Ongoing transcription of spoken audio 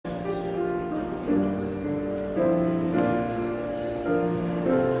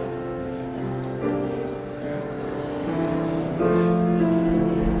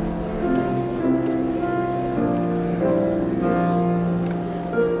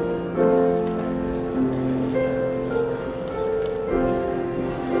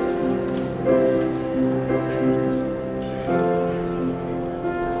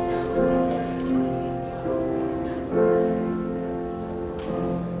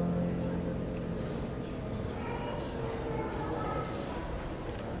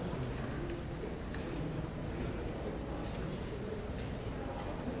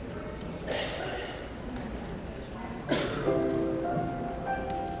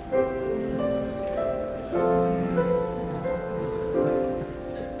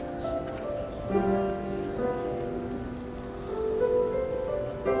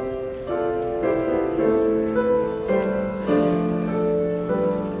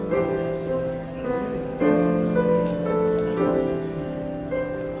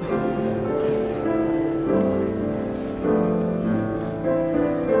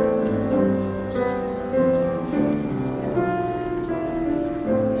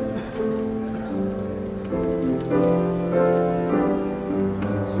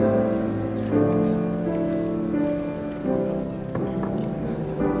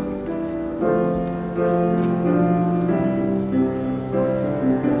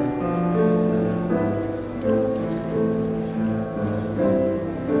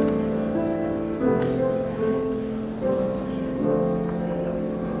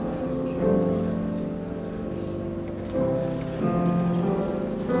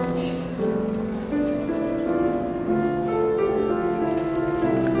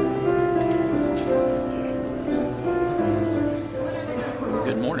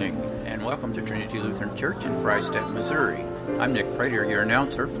Church in Freistatt, Missouri. I'm Nick Prater, your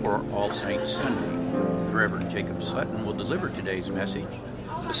announcer for All Saints Sunday. The Reverend Jacob Sutton will deliver today's message.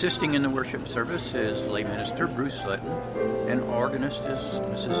 Assisting in the worship service is lay minister Bruce Sutton, and organist is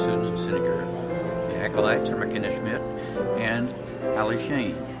Mrs. Susan Sinegar. The acolytes are McKenna Schmidt and Allie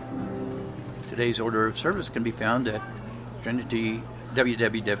Shane. Today's order of service can be found at Trinity,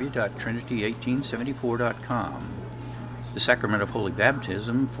 www.trinity1874.com. The sacrament of Holy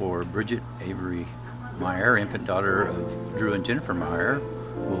Baptism for Bridget Avery Meyer, infant daughter of Drew and Jennifer Meyer,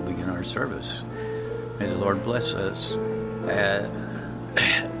 will begin our service. May the Lord bless us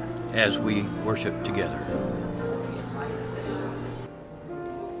as we worship together.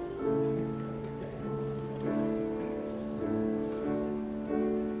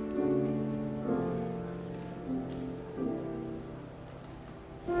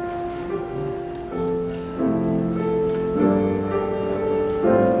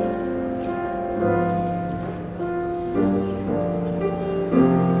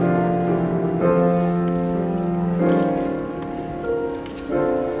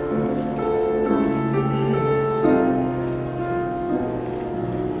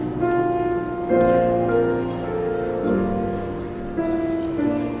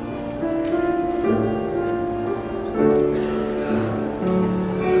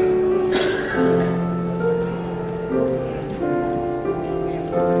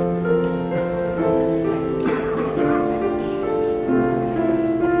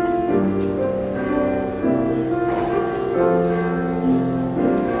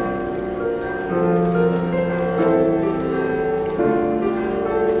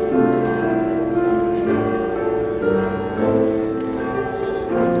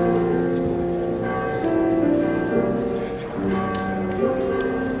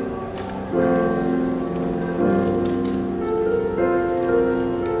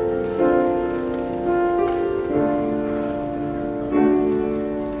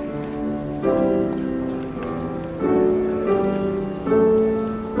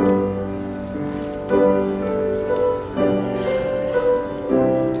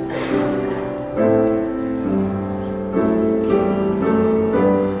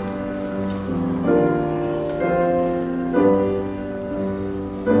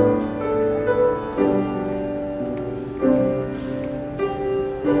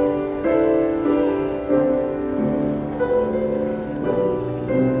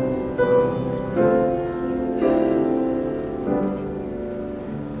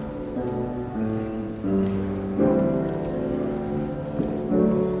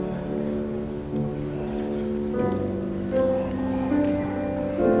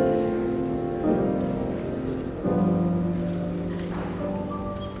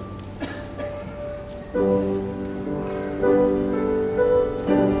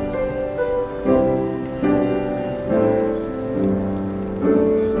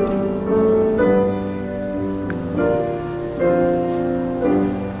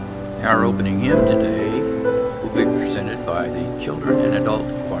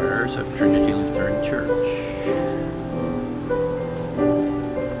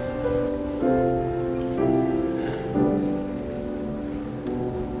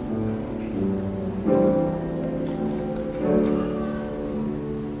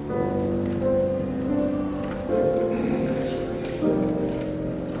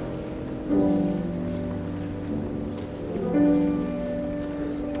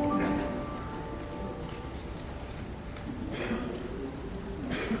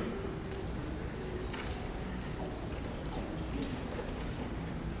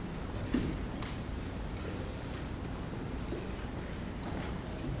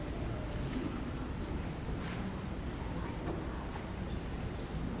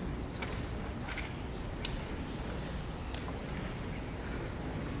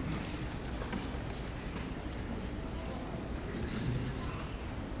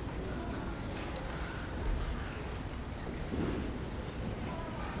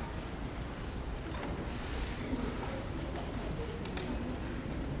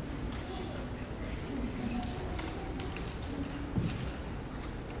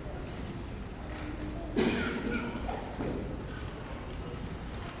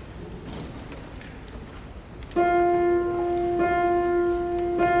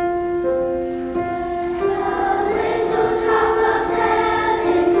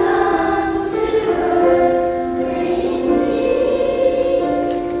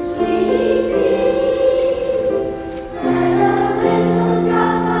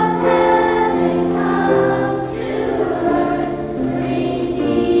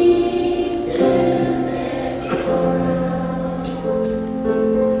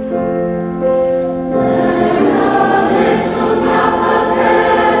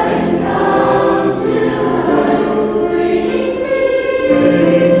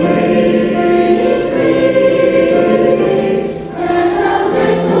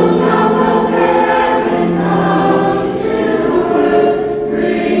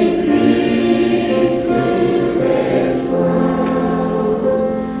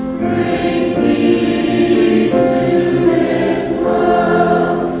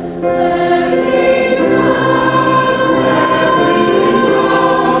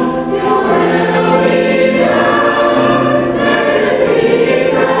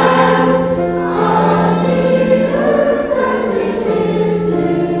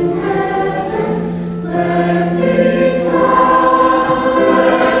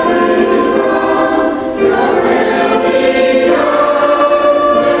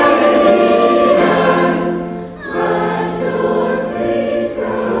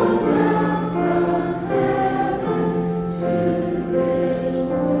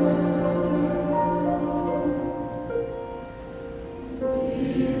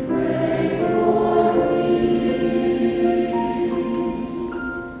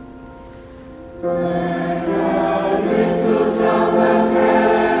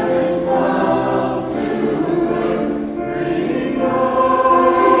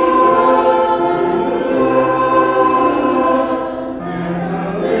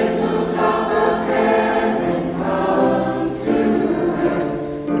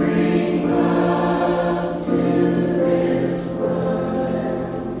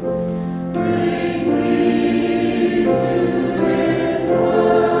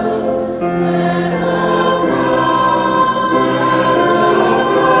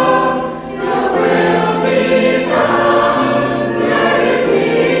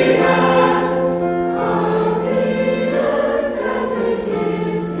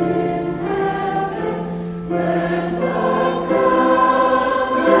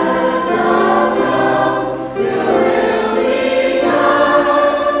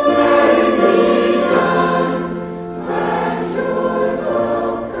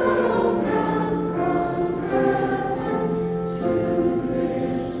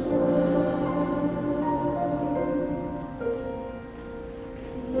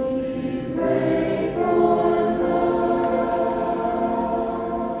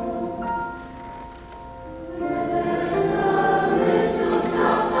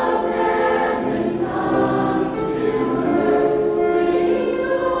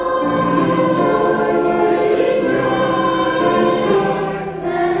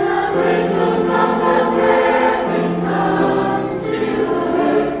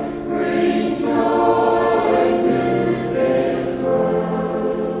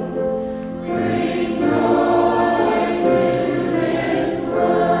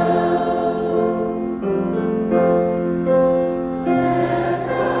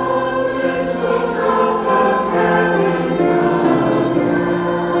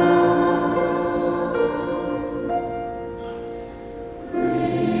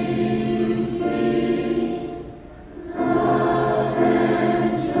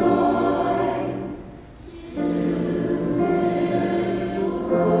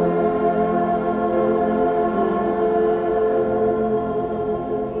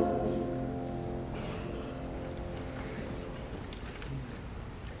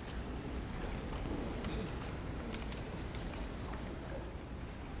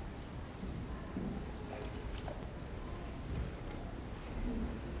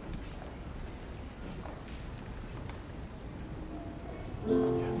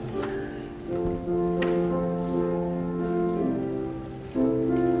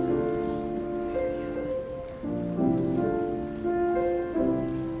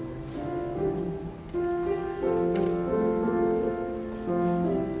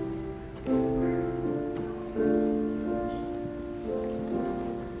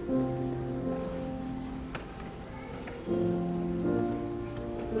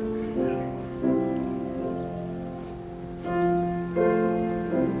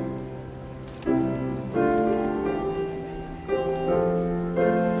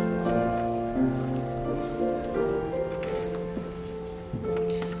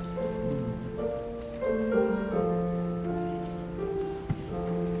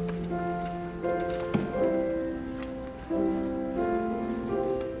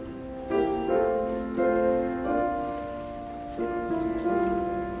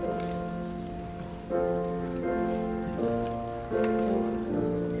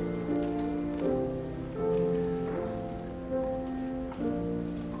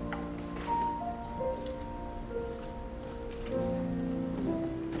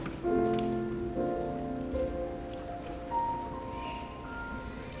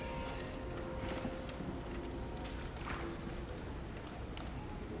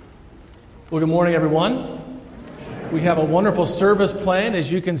 Well, good morning, everyone. We have a wonderful service planned, as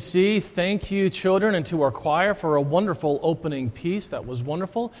you can see. Thank you, children, and to our choir for a wonderful opening piece. That was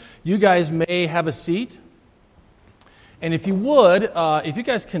wonderful. You guys may have a seat. And if you would, if you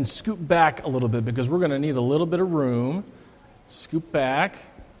guys can scoot back a little bit, because we're going to need a little bit of room. Scoot back.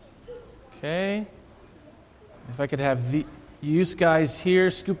 Okay. If I could have you guys here,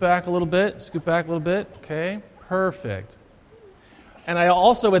 scoot back a little bit. Scoot back a little bit. Okay. Perfect. And I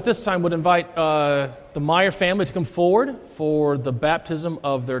also, at this time, would invite the Meyer family to come forward for the baptism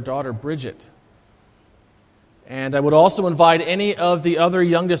of their daughter, Bridget. And I would also invite any of the other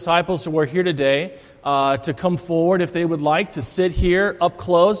young disciples who are here today to come forward if they would like to sit here up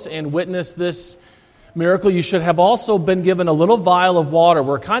close and witness this miracle. You should have also been given a little vial of water.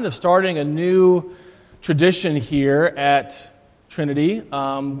 We're kind of starting a new tradition here at Trinity.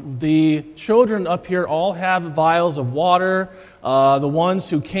 The children up here all have vials of water. The ones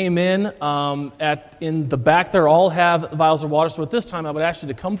who came in the back there all have vials of water. So at this time, I would ask you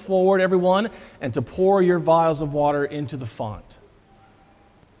to come forward, everyone, and to pour your vials of water into the font.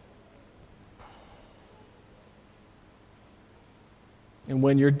 And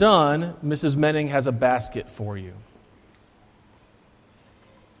when you're done, Mrs. Menning has a basket for you.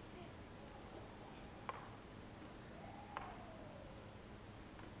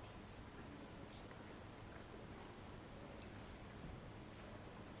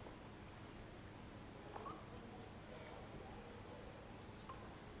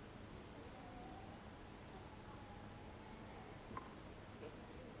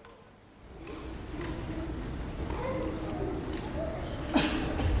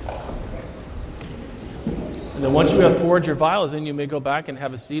 And then once you have poured your vials in, you may go back and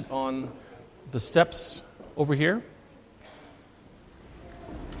have a seat on the steps over here.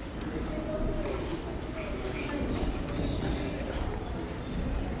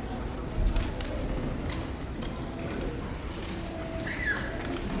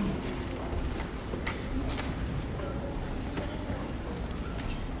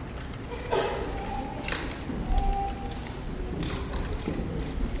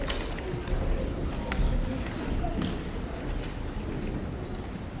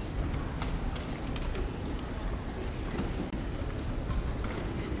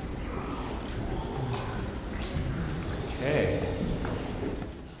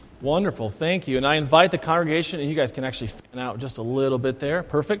 Wonderful, thank you. And I invite the congregation, and you guys can actually fan out just a little bit there.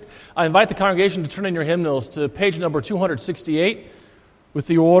 Perfect. I invite the congregation to turn in your hymnals to page number 268 with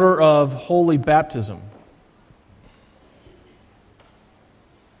the order of Holy Baptism.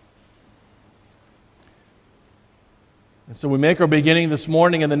 And so we make our beginning this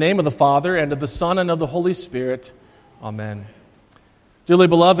morning in the name of the Father, and of the Son, and of the Holy Spirit. Amen. Dearly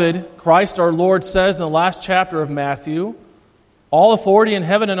beloved, Christ our Lord says in the last chapter of Matthew, "All authority in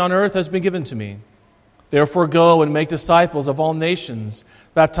heaven and on earth has been given to me. Therefore go and make disciples of all nations,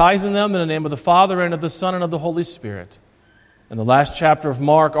 baptizing them in the name of the Father and of the Son and of the Holy Spirit." In the last chapter of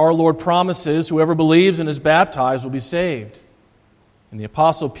Mark, our Lord promises whoever believes and is baptized will be saved. And the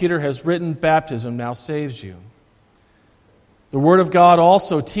Apostle Peter has written, "Baptism now saves you." The Word of God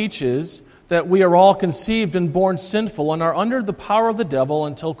also teaches that we are all conceived and born sinful and are under the power of the devil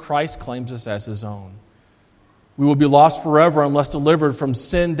until Christ claims us as his own. We will be lost forever unless delivered from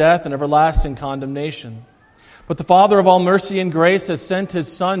sin, death, and everlasting condemnation. But the Father of all mercy and grace has sent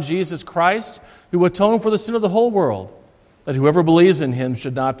his Son, Jesus Christ, who atoned for the sin of the whole world, that whoever believes in him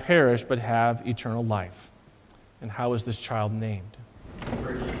should not perish but have eternal life. And how is this child named?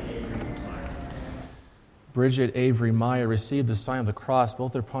 Bridget Avery Meyer, received the sign of the cross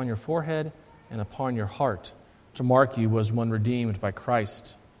both upon your forehead and upon your heart, to mark you as one redeemed by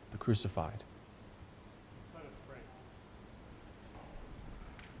Christ, the crucified.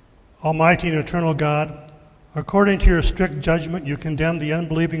 Almighty and eternal God, according to your strict judgment, you condemned the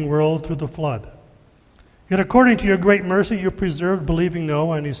unbelieving world through the flood. Yet according to your great mercy, you preserved believing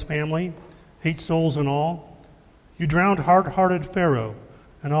Noah and his family, 8 souls in all. You drowned hard-hearted Pharaoh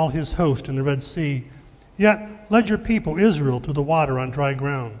and all his host in the Red Sea, yet led your people Israel through the water on dry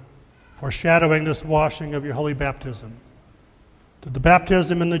ground, foreshadowing this washing of your holy baptism. Through the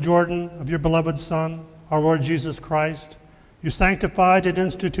baptism in the Jordan of your beloved Son, our Lord Jesus Christ, you sanctified and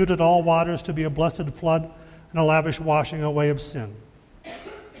instituted all waters to be a blessed flood and a lavish washing away of sin.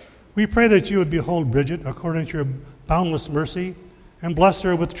 We pray that you would behold Bridget according to your boundless mercy and bless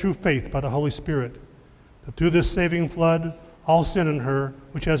her with true faith by the Holy Spirit, that through this saving flood, all sin in her,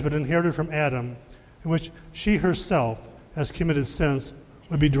 which has been inherited from Adam, in which she herself has committed sins,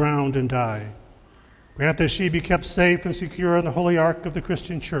 would be drowned and die. Grant that she be kept safe and secure in the holy ark of the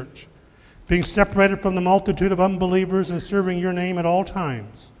Christian church, being separated from the multitude of unbelievers and serving your name at all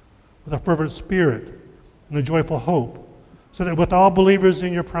times, with a fervent spirit and a joyful hope, so that with all believers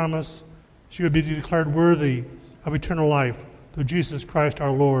in your promise, she would be declared worthy of eternal life through Jesus Christ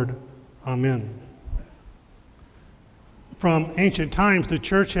our Lord. Amen. From ancient times, the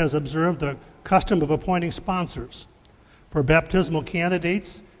church has observed the custom of appointing sponsors for baptismal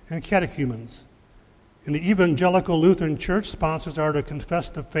candidates and catechumens. In the Evangelical Lutheran Church, sponsors are to confess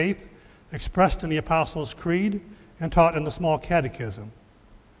the faith expressed in the Apostles' Creed and taught in the Small Catechism.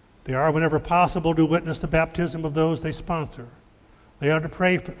 They are, whenever possible, to witness the baptism of those they sponsor. They are to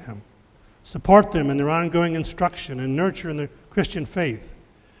pray for them, support them in their ongoing instruction and nurture in the Christian faith,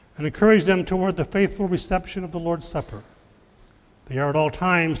 and encourage them toward the faithful reception of the Lord's Supper. They are at all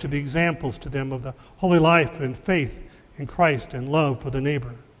times to be examples to them of the holy life and faith in Christ and love for the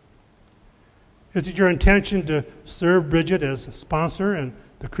neighbor. Is it your intention to serve Bridget as a sponsor in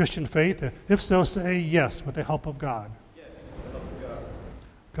the Christian faith? If so, say yes with the help of God. Yes, with the help of God.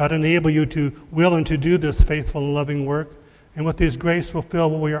 God enable you to will and to do this faithful and loving work, and with His grace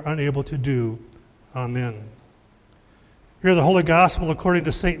fulfill what we are unable to do. Amen. Hear the Holy Gospel according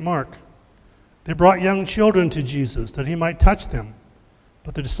to St. Mark. They brought young children to Jesus that He might touch them,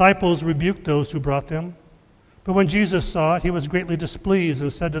 but the disciples rebuked those who brought them. But when Jesus saw it, He was greatly displeased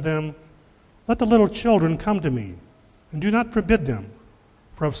and said to them, "Let the little children come to me, and do not forbid them,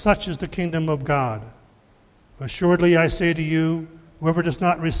 for of such is the kingdom of God. Assuredly I say to you, whoever does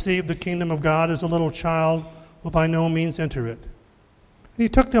not receive the kingdom of God as a little child will by no means enter it." And He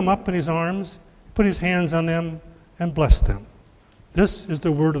took them up in His arms, put His hands on them, and blessed them. This is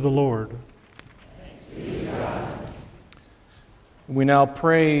the word of the Lord. We now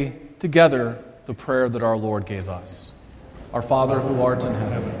pray together the prayer that our Lord gave us. Our Father who art in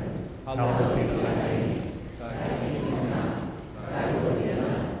heaven, hallowed be thy name. Thy kingdom come, thy will be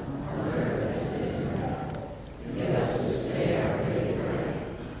done, on earth as it is in heaven. Give us this day our daily bread,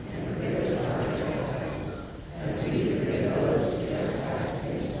 and forgive us our trespasses, as we forgive those who trespass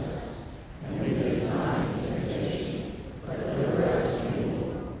against us. And lead us not into temptation, but deliver us from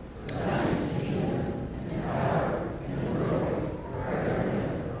evil. For thine is the kingdom, and the power, and the glory, forever and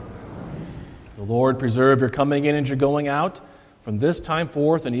ever. Amen. The Lord preserve your coming in and your going out, from this time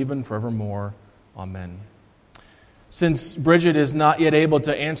forth and even forevermore. Amen. Since Bridget is not yet able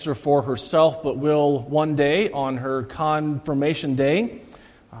to answer for herself, but will one day on her confirmation day,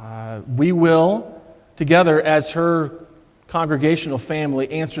 we will, together as her congregational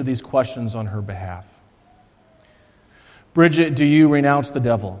family, answer these questions on her behalf. Bridget, do you renounce the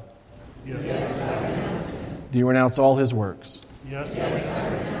devil? Yes, I renounce him. Do you renounce all his works? Yes, I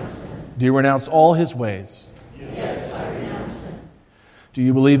renounce him. Do you renounce all his ways? Yes, I renounce him. Do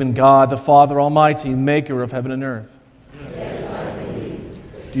you believe in God, the Father Almighty, maker of heaven and earth? Yes, I believe.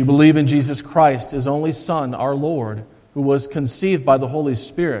 Do you believe in Jesus Christ, His only Son, our Lord, who was conceived by the Holy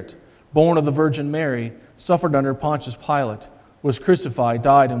Spirit, born of the Virgin Mary, suffered under Pontius Pilate, was crucified,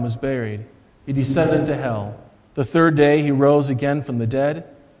 died, and was buried? He descended into hell. The third day He rose again from the dead.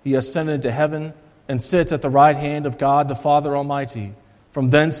 He ascended into heaven and sits at the right hand of God, the Father Almighty. From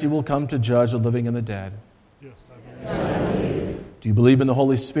thence He will come to judge the living and the dead. Yes, I believe. Do you believe in the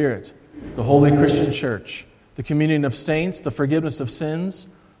Holy Spirit, the holy Christian church, the communion of saints, the forgiveness of sins,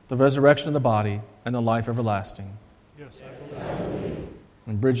 the resurrection of the body, and the life everlasting? Yes, I believe.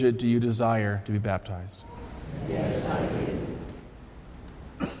 And Bridget, do you desire to be baptized? Yes, I do.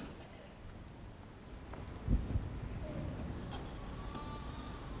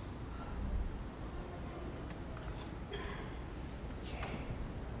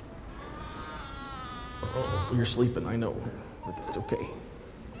 Oh, you're sleeping, I know, but that's okay.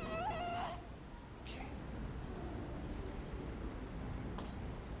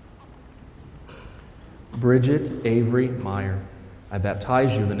 Bridget Avery Meyer, I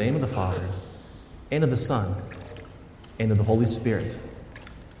baptize you in the name of the Father, and of the Son, and of the Holy Spirit.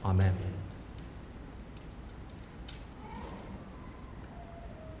 Amen.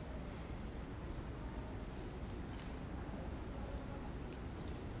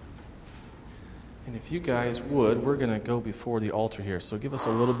 And if you guys would, we're going to go before the altar here, so give us a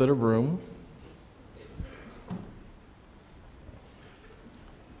little bit of room.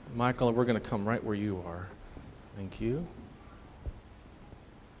 Michael, we're going to come right where you are. Thank you.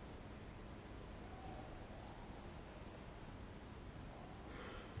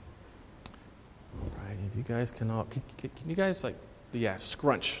 All right, if you guys can all, can you guys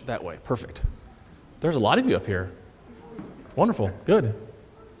scrunch that way. Perfect. There's a lot of you up here. Wonderful. Good.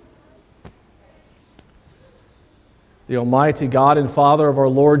 The Almighty God and Father of our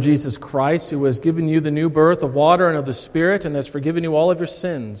Lord Jesus Christ, who has given you the new birth of water and of the Spirit and has forgiven you all of your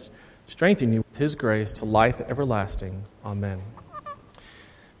sins, strengthen you with His grace to life everlasting. Amen.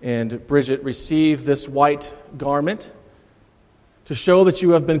 And Bridget, receive this white garment to show that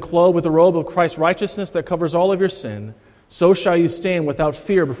you have been clothed with the robe of Christ's righteousness that covers all of your sin. So shall you stand without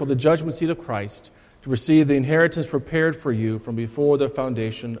fear before the judgment seat of Christ to receive the inheritance prepared for you from before the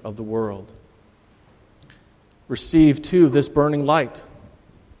foundation of the world. Receive, too, this burning light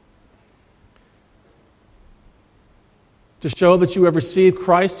to show that you have received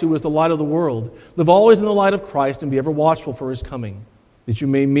Christ, who is the light of the world. Live always in the light of Christ and be ever watchful for his coming, that you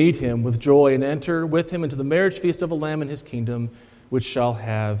may meet him with joy and enter with him into the marriage feast of the Lamb in his kingdom, which shall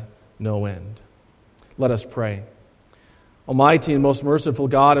have no end. Let us pray. Almighty and most merciful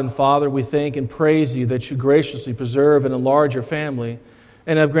God and Father, we thank and praise you that you graciously preserve and enlarge your family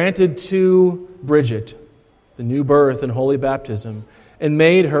and have granted to Bridget the new birth and holy baptism and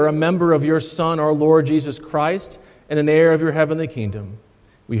made her a member of your Son, our Lord Jesus Christ, and an heir of your heavenly kingdom.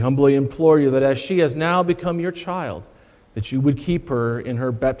 We humbly implore you that as she has now become your child, that you would keep her in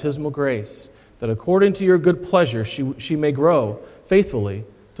her baptismal grace, that according to your good pleasure she may grow faithfully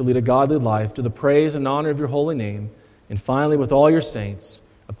to lead a godly life to the praise and honor of your holy name, and finally with all your saints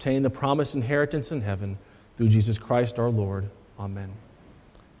obtain the promised inheritance in heaven through Jesus Christ our Lord. Amen.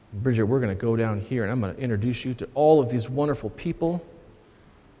 Bridget, we're going to go down here and I'm going to introduce you to all of these wonderful people.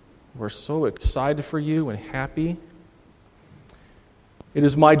 We're so excited for you and happy. It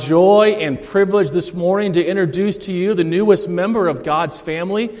is my joy and privilege this morning to introduce to you the newest member of God's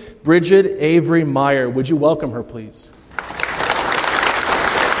family, Bridget Avery Meyer. Would you welcome her, please?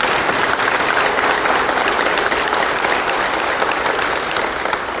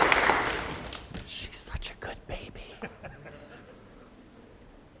 She's such a good baby.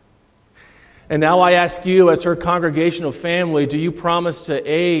 And now I ask you, as her congregational family, do you promise to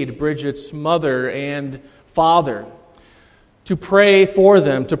aid Bridget's mother and father, to pray for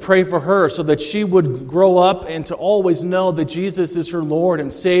them, to pray for her, so that she would grow up and to always know that Jesus is her Lord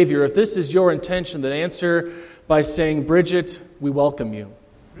and Savior? If this is your intention, then answer by saying, Bridget, we welcome you.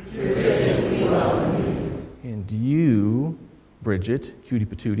 Bridget, we welcome you. And you, Bridget, cutie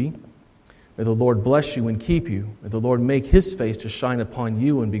patootie, may the Lord bless you and keep you. May the Lord make his face to shine upon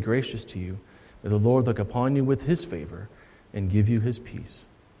you and be gracious to you. May the Lord look upon you with his favor and give you his peace.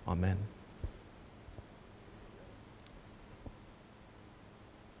 Amen.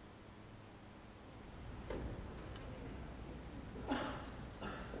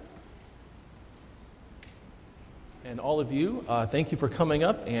 And all of you, thank you for coming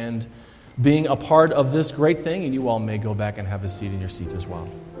up and being a part of this great thing. And you all may go back and have a seat in your seats as well.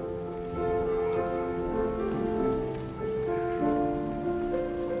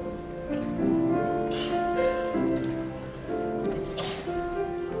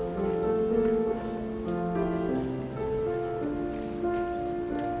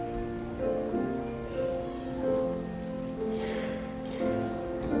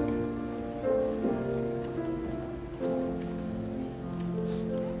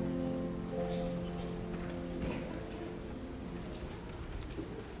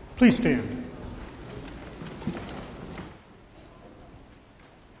 Please stand.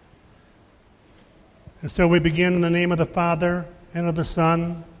 And so we begin in the name of the Father, and of the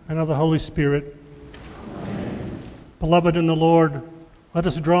Son, and of the Holy Spirit. Amen. Beloved in the Lord, let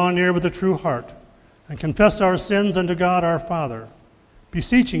us draw near with a true heart and confess our sins unto God our Father,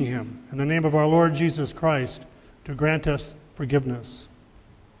 beseeching him in the name of our Lord Jesus Christ to grant us forgiveness.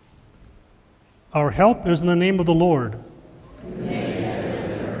 Our help is in the name of the Lord. Amen.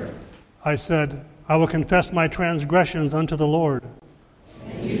 I said, I will confess my transgressions unto the Lord.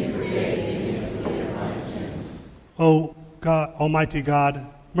 And you forgave me of my sin. O God, Almighty God,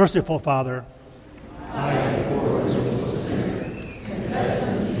 merciful Father, I am a poor miserable sinner, confess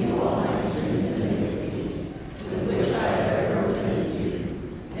unto you all my sins and iniquities, with which I have ever offended you,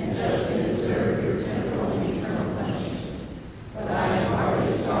 and justly deserve your temporal and eternal punishment. But I am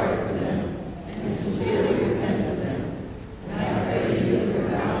heartily sorry for them, and sincerely repent of them, and I pray to you of your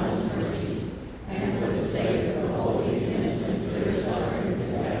boundless mercy, and for the sake of the holy and innocent bitter sufferings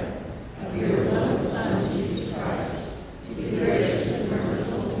and death of your beloved Son, Jesus Christ, to be gracious and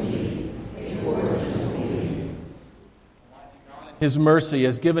merciful to me, a poor sinful being. His mercy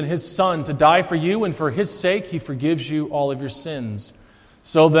has given his Son to die for you, and for his sake he forgives you all of your sins.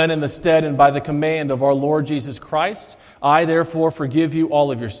 So then, in the stead and by the command of our Lord Jesus Christ, I therefore forgive you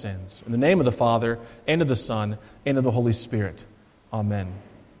all of your sins. In the name of the Father, and of the Son, and of the Holy Spirit. Amen.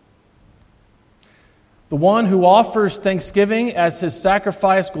 The one who offers thanksgiving as his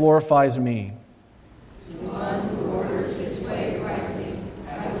sacrifice glorifies me. To the one who orders his way rightly,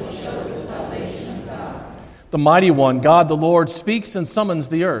 I will show the salvation of God. The mighty one, God the Lord, speaks and summons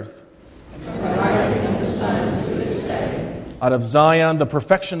the earth. From the rising of the sun to its setting, Out of Zion, the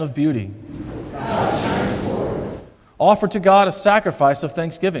perfection of beauty. God shines forth. Offer to God a sacrifice of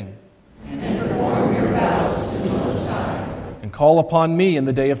thanksgiving. And perform your vows to the Most High. And call upon me in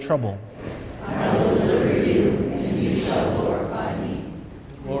the day of trouble. I will deliver you, and you shall glorify me.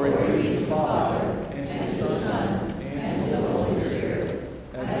 Glory be to the Father, and to the Son, and to the Holy Spirit,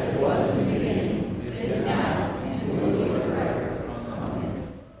 as it was in the beginning, is now, and will be forever.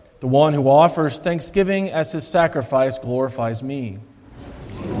 Amen. The one who offers thanksgiving as his sacrifice glorifies me.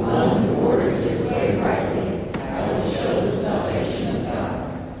 To the one who orders his way rightly, I will show the salvation of God.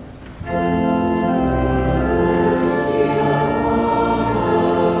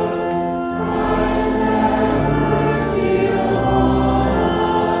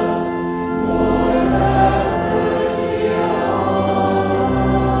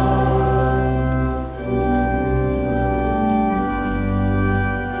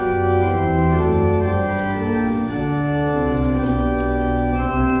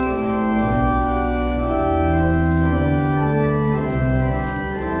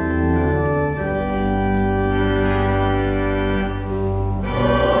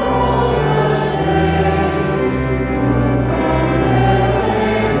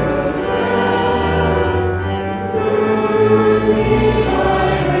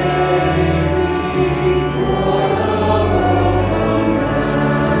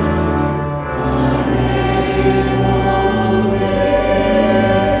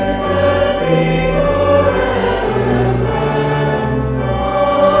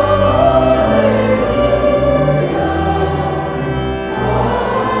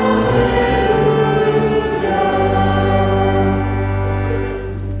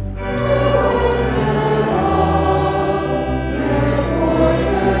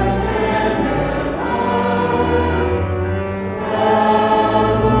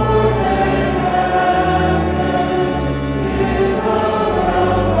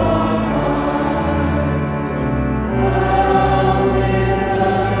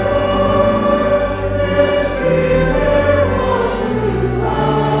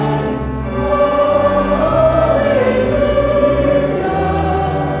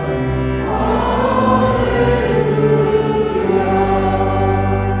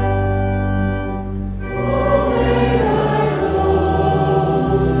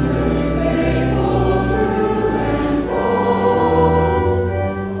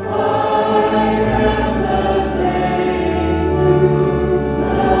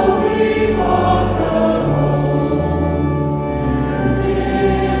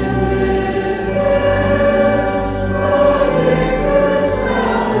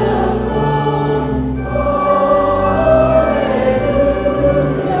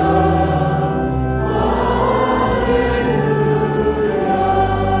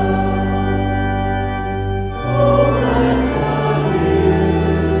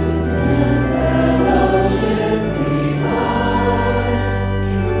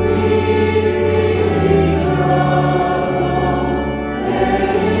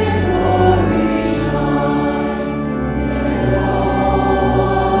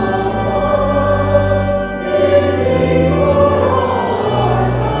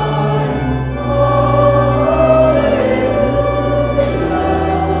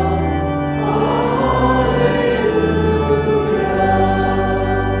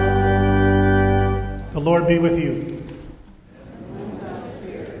 Lord be with you.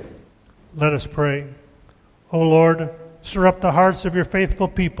 Let us pray. O Lord, stir up the hearts of your faithful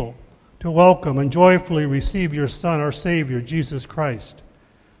people to welcome and joyfully receive your Son, our Savior, Jesus Christ,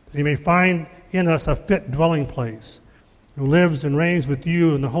 that he may find in us a fit dwelling place, who lives and reigns with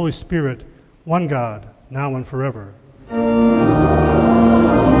you in the Holy Spirit, one God, now and forever.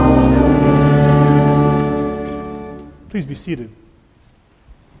 Please be seated.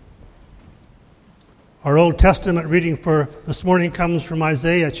 Our Old Testament reading for this morning comes from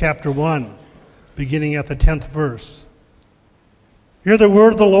Isaiah chapter 1, beginning at the 10th verse. Hear the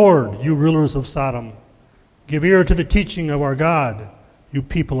word of the Lord, you rulers of Sodom. Give ear to the teaching of our God, you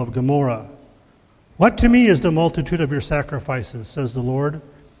people of Gomorrah. What to me is the multitude of your sacrifices, says the Lord.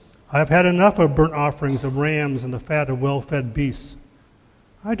 I have had enough of burnt offerings of rams and the fat of well-fed beasts.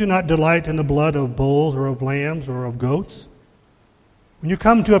 I do not delight in the blood of bulls or of lambs or of goats. When you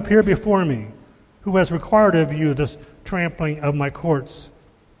come to appear before me, who has required of you this trampling of my courts?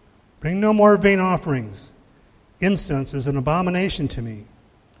 Bring no more vain offerings. Incense is an abomination to me.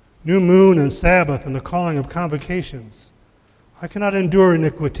 New moon and Sabbath and the calling of convocations. I cannot endure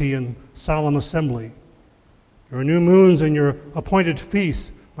iniquity and solemn assembly. Your new moons and your appointed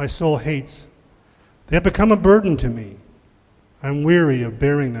feasts my soul hates. They have become a burden to me. I am weary of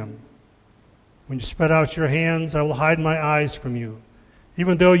bearing them. When you spread out your hands, I will hide my eyes from you.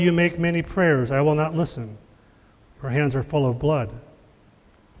 Even though you make many prayers, I will not listen. Your hands are full of blood.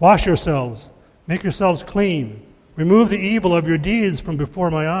 Wash yourselves, make yourselves clean. Remove the evil of your deeds from before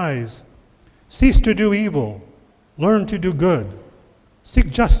my eyes. Cease to do evil. Learn to do good.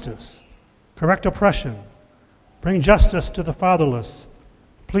 Seek justice. Correct oppression. Bring justice to the fatherless.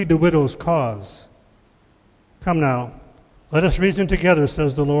 Plead the widow's cause. Come now, let us reason together,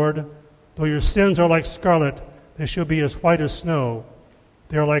 says the Lord. Though your sins are like scarlet, they shall be as white as snow.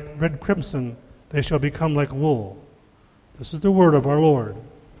 They are like red crimson, they shall become like wool. This is the word of our Lord.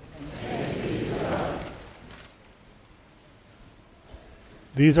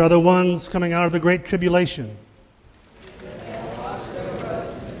 These are the ones coming out of the great tribulation.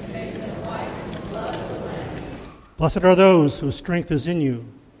 Blessed are those whose strength is in you.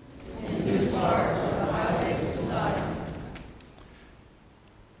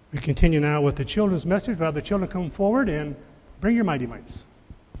 We continue now with the children's message. We'll have the children come forward and bring your mighty mites.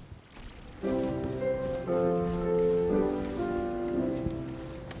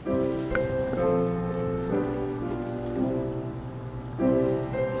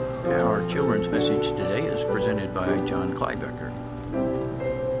 Our children's message today is presented by John Kleibecker.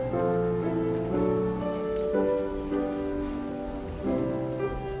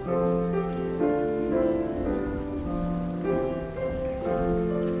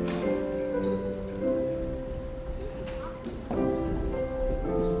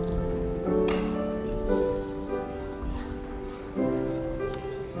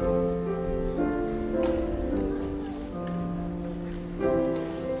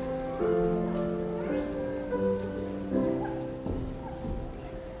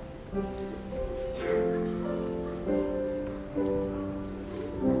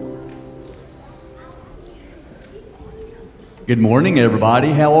 Good morning, everybody.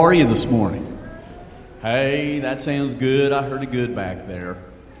 How are you this morning? Hey, that sounds good. I heard a good back there.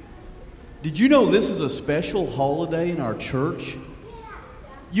 Did you know this is a special holiday in our church?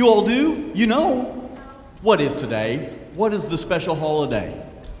 You all do? You know. What is today? What is the special holiday?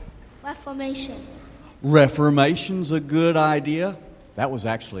 Reformation. Reformation's a good idea. That was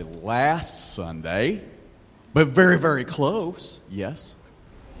actually last Sunday, but very, very close. Yes?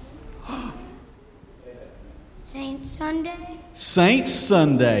 Saint Sunday. Saints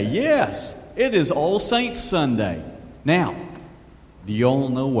Sunday, yes. It is All Saints Sunday. Now, do you all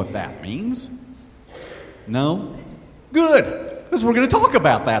know what that means? No? Good, because we're going to talk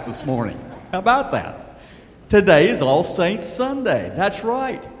about that this morning. How about that? Today is All Saints Sunday. That's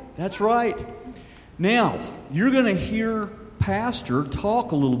right. That's right. Now, you're going to hear Pastor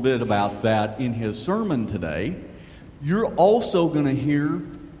talk a little bit about that in his sermon today. You're also going to hear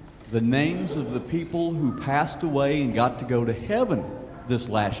the names of the people who passed away and got to go to heaven this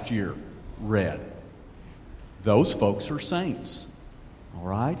last year read. Those folks are saints. All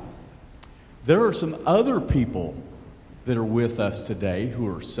right? There are some other people that are with us today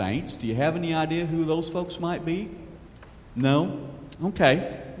who are saints. Do you have any idea who those folks might be? No?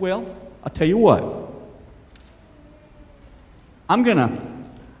 Okay. Well, I'll tell you what. I've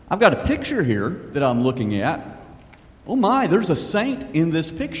got a picture here that I'm looking at. Oh my, there's a saint in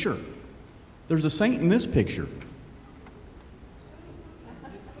this picture. There's a saint in this picture.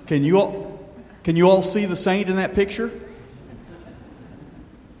 Can you all see the saint in that picture?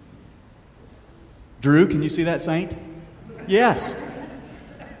 Drew, can you see that saint? Yes.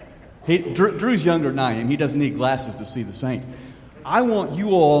 Drew's younger than I am. He doesn't need glasses to see the saint. I want you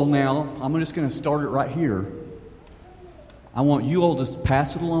all now, I'm just going to start it right here. I want you all to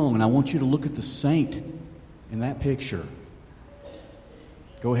pass it along, and I want you to look at the saint in that picture.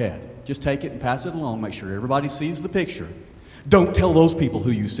 Go ahead. Just take it and pass it along. Make sure everybody sees the picture. Don't tell those people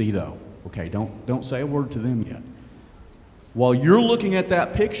who you see, though. Okay, don't say a word to them yet. While you're looking at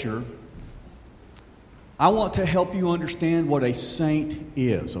that picture, I want to help you understand what a saint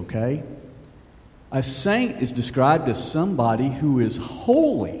is, okay? A saint is described as somebody who is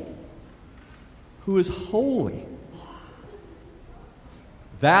holy. Who is holy.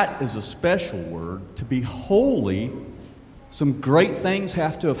 That is a special word. To be holy, some great things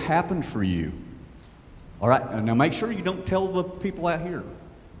have to have happened for you. All right, now make sure you don't tell the people out here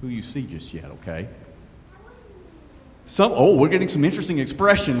who you see just yet, okay? We're getting some interesting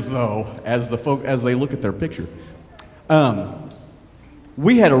expressions, though, as they look at their picture.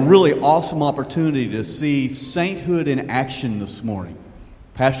 We had a really awesome opportunity to see sainthood in action this morning.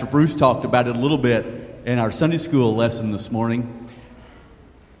 Pastor Bruce talked about it a little bit in our Sunday school lesson this morning.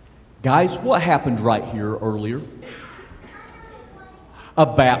 Guys, what happened right here earlier? A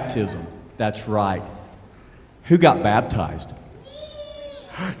baptism. That's right. Who got baptized?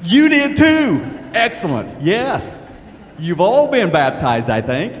 You did too. Excellent. Yes. You've all been baptized, I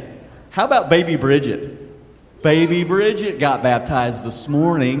think. How about baby Bridget? Baby Bridget got baptized this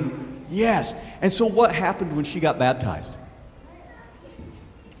morning. Yes. And so what happened when she got baptized?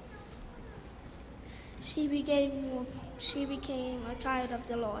 She became a child of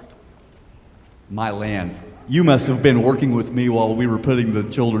the Lord. My lands. You must have been working with me while we were putting the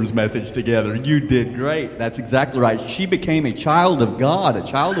children's message together. You did great. That's exactly right. She became a child of God, a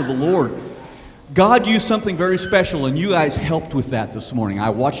child of the Lord. God used something very special, and you guys helped with that this morning.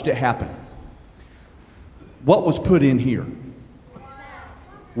 I watched it happen. What was put in here?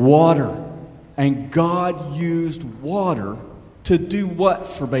 Water. And God used water to do what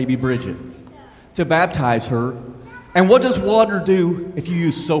for baby Bridget? To baptize her. And what does water do if you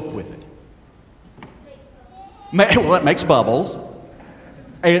use soap with it? Well, it makes bubbles.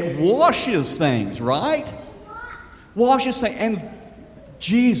 It washes things, right? Washes things. And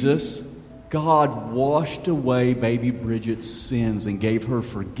Jesus, God washed away baby Bridget's sins and gave her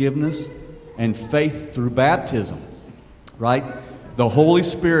forgiveness and faith through baptism, right? The Holy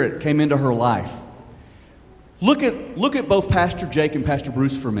Spirit came into her life. Look at both Pastor Jake and Pastor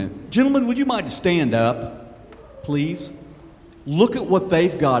Bruce for a minute. Gentlemen, would you mind to stand up, please? Look at what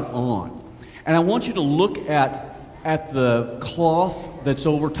they've got on. And I want you to look at the cloth that's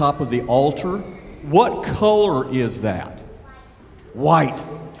over top of the altar. What color is that? White.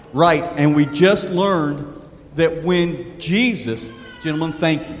 Right. And we just learned that when Jesus, gentlemen,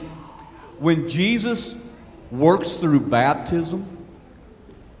 thank you. When Jesus works through baptism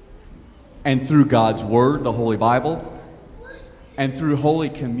and through God's Word, the Holy Bible, and through Holy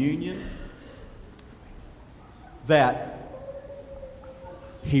Communion, that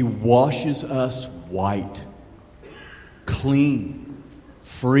He washes us white, clean,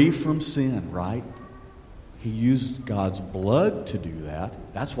 free from sin, right? He used God's blood to do that.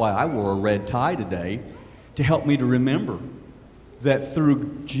 That's why I wore a red tie today, to help me to remember that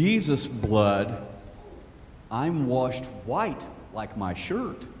through Jesus' blood, I'm washed white like my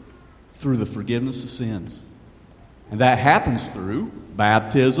shirt through the forgiveness of sins. And that happens through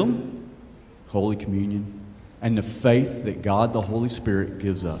baptism, Holy Communion, and the faith that God the Holy Spirit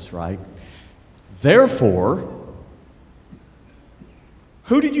gives us, right? Therefore,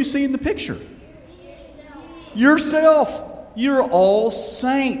 who did you see in the picture? Yourself. You're all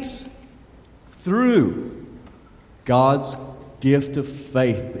saints through God's gift of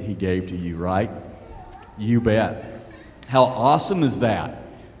faith that He gave to you, right? You bet. How awesome is that?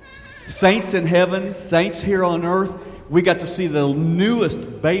 Saints in heaven, saints here on earth. We got to see the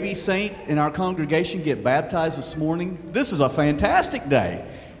newest baby saint in our congregation get baptized this morning. This is a fantastic day.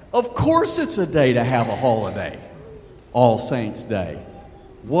 Of course it's a day to have a holiday. All Saints Day.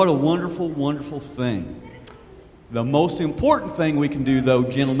 What a wonderful, wonderful thing. The most important thing we can do, though,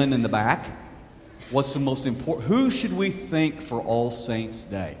 gentlemen in the back, what's the most important? Who should we thank for All Saints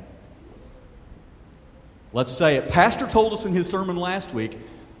Day? Let's say it. Pastor told us in his sermon last week,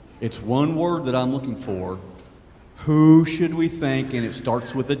 it's one word that I'm looking for. Who should we thank? And it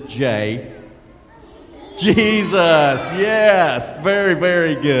starts with a J. Jesus. Yes. Very,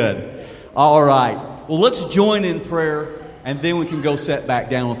 very good. All right. Well, let's join in prayer, and then we can go sit back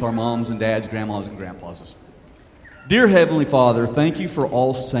down with our moms and dads, grandmas and grandpas. Dear Heavenly Father, thank you for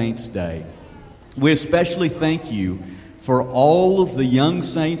All Saints Day. We especially thank you for all of the young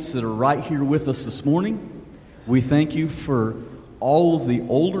saints that are right here with us this morning. We thank you for all of the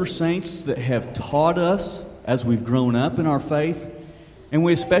older saints that have taught us as we've grown up in our faith. And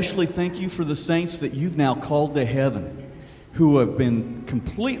we especially thank you for the saints that you've now called to heaven, who have been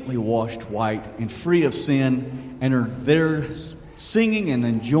completely washed white and free of sin and are there singing and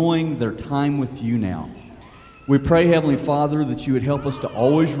enjoying their time with you now. We pray, Heavenly Father, that you would help us to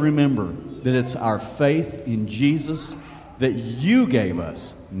always remember that it's our faith in Jesus that you gave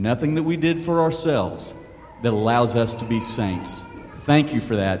us, nothing that we did for ourselves, that allows us to be saints. Thank you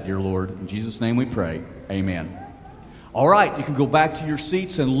for that, dear Lord. In Jesus' name we pray. Amen. All right, you can go back to your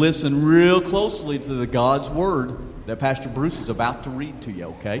seats and listen real closely to the God's Word that Pastor Bruce is about to read to you,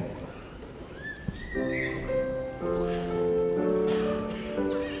 okay?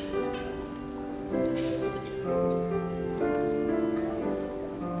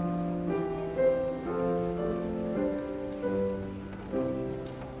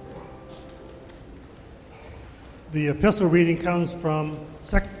 The epistle reading comes from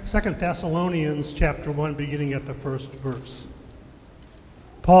 2 Thessalonians chapter 1, beginning at the first verse.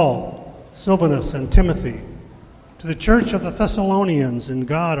 Paul, Silvanus, and Timothy, to the church of the Thessalonians in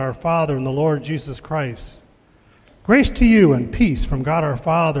God our Father and the Lord Jesus Christ. Grace to you and peace from God our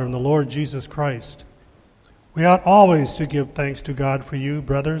Father and the Lord Jesus Christ. We ought always to give thanks to God for you,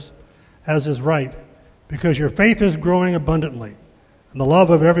 brothers, as is right, because your faith is growing abundantly, and the love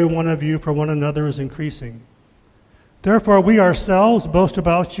of every one of you for one another is increasing. Therefore, we ourselves boast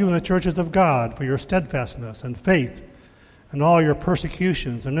about you in the churches of God for your steadfastness and faith in all your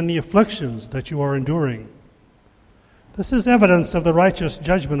persecutions and in the afflictions that you are enduring. This is evidence of the righteous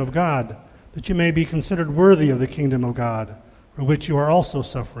judgment of God, that you may be considered worthy of the kingdom of God, for which you are also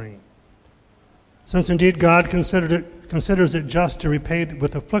suffering. Since indeed God considers it just to repay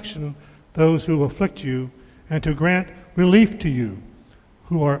with affliction those who afflict you, and to grant relief to you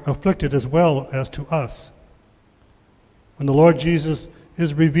who are afflicted as well as to us. When the Lord Jesus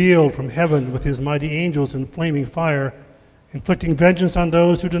is revealed from heaven with his mighty angels in flaming fire, inflicting vengeance on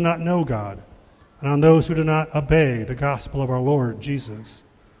those who do not know God, and on those who do not obey the gospel of our Lord Jesus.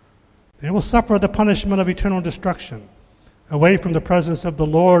 They will suffer the punishment of eternal destruction, away from the presence of the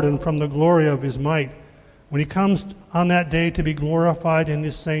Lord and from the glory of his might, when he comes on that day to be glorified in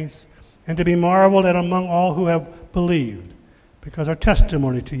his saints, and to be marveled at among all who have believed, because our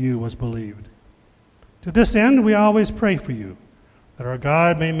testimony to you was believed. To this end we always pray for you, that our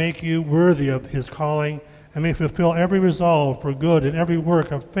God may make you worthy of his calling, and may fulfill every resolve for good and every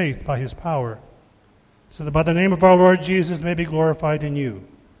work of faith by his power, so that by the name of our Lord Jesus may be glorified in you,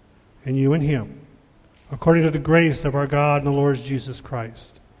 and you in him, according to the grace of our God and the Lord Jesus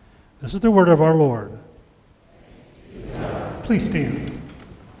Christ. This is the word of our Lord. Please stand.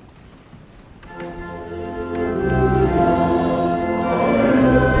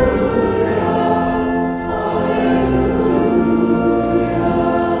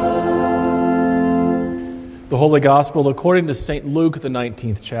 The Holy Gospel according to St. Luke, the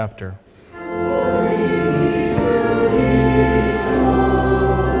 19th chapter.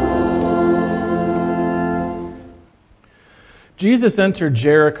 Jesus entered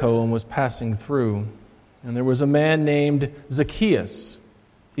Jericho and was passing through, and there was a man named Zacchaeus.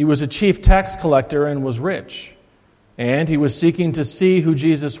 He was a chief tax collector and was rich, and he was seeking to see who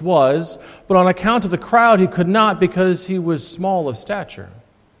Jesus was, but on account of the crowd he could not, because he was small of stature.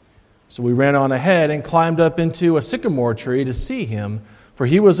 So he ran on ahead and climbed up into a sycamore tree to see him, for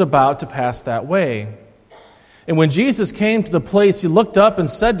he was about to pass that way. And when Jesus came to the place, he looked up and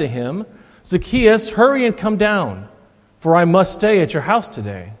said to him, "Zacchaeus, hurry and come down, for I must stay at your house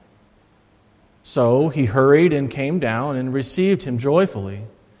today." So he hurried and came down and received him joyfully.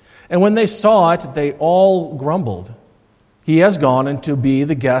 And when they saw it, they all grumbled, "He has gone in to be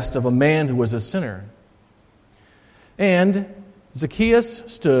the guest of a man who was a sinner." And Zacchaeus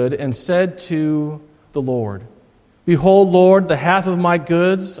stood and said to the Lord, "Behold, Lord, the half of my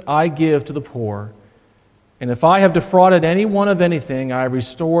goods I give to the poor, and if I have defrauded anyone of anything, I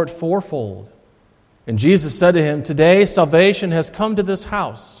restore it fourfold." And Jesus said to him, "Today salvation has come to this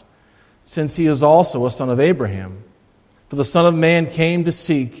house, since he is also a son of Abraham. For the Son of Man came to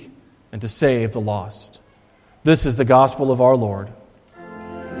seek and to save the lost." This is the gospel of our Lord.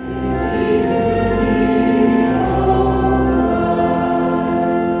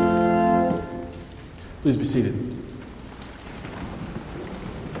 Please be seated.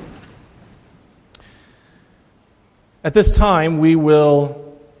 At this time, we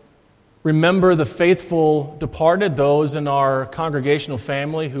will remember the faithful departed, those in our congregational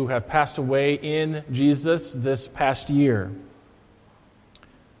family who have passed away in Jesus this past year.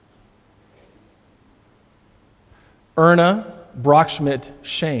 Erna Brockschmidt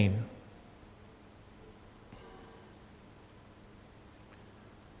Shane.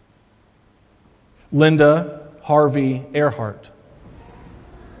 Linda Harvey Earhart.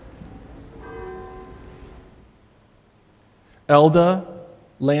 Elda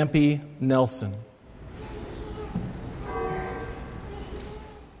Lampy Nelson.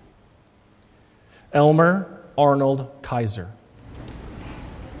 Elmer Arnold Kaiser.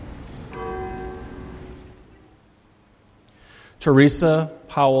 Teresa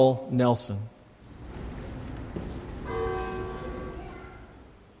Powell Nelson.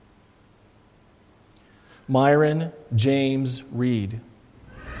 Myron James Reed.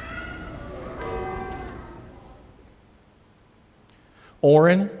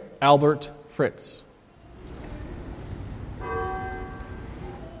 Orrin Albert Fritz.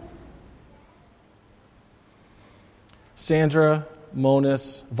 Sandra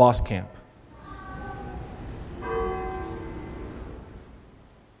Monis Voskamp.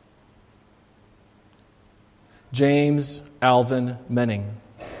 James Alvin Menning.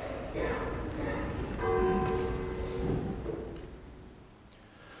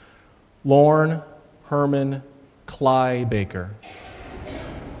 Lorne Herman Clybaker.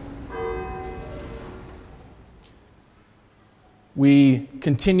 we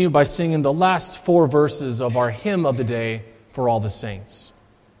continue by singing the last 4 verses of our hymn of the day, For All the Saints.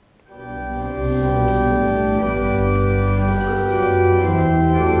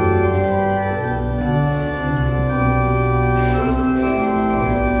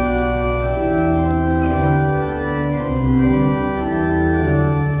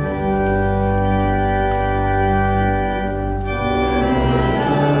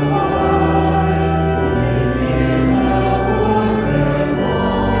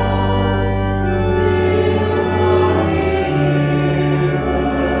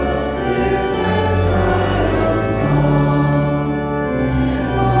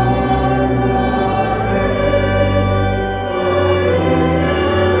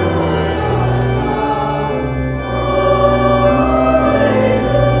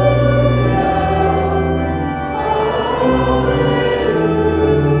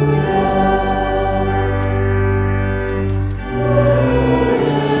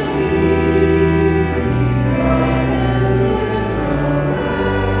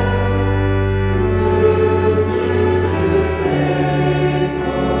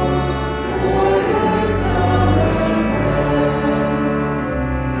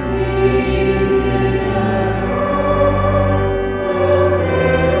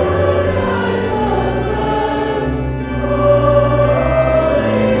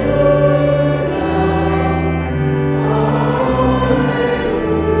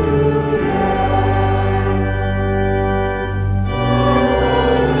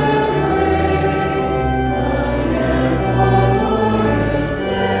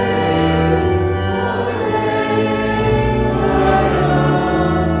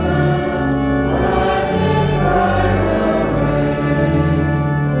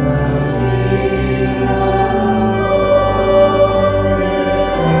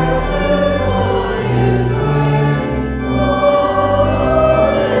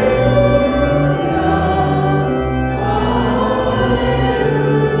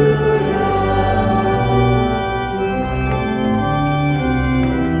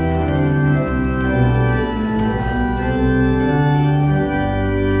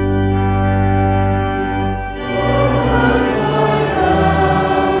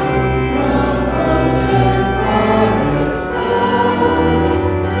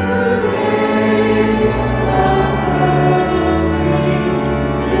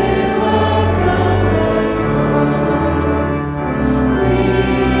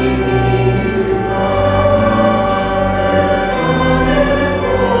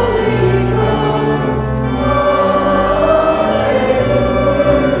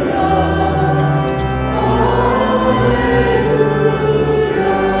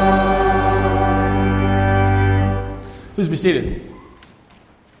 Please be seated.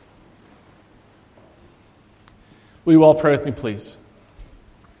 Will you all pray with me, please?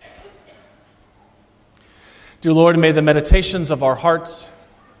 Dear Lord, may the meditations of our hearts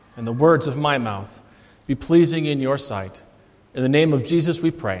and the words of my mouth be pleasing in your sight. In the name of Jesus we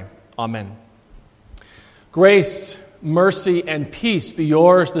pray. Amen. Grace, mercy, and peace be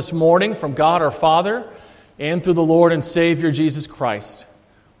yours this morning from God our Father and through the Lord and Savior Jesus Christ.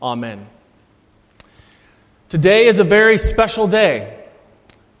 Amen. Today is a very special day.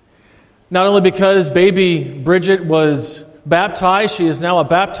 Not only because baby Bridget was baptized, she is now a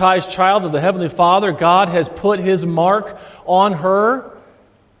baptized child of the Heavenly Father. God has put His mark on her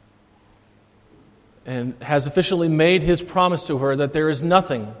and has officially made His promise to her that there is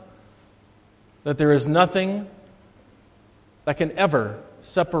nothing that can ever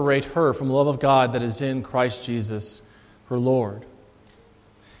separate her from the love of God that is in Christ Jesus, her Lord.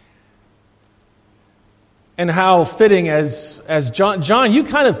 And how fitting as John, you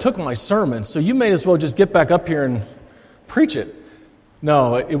kind of took my sermon, so you may as well just get back up here and preach it.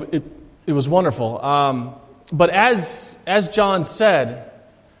 No, it was wonderful. But as John said,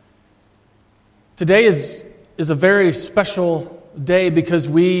 today is a very special day because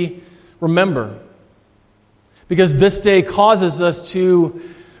we remember. Because this day causes us to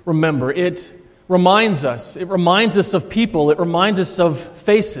remember. It reminds us of people. It reminds us of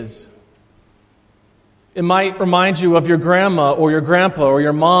faces. It might remind you of your grandma or your grandpa or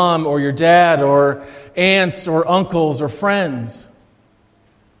your mom or your dad or aunts or uncles or friends.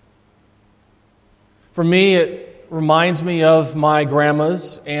 For me, it reminds me of my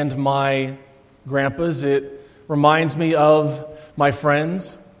grandmas and my grandpas. It reminds me of my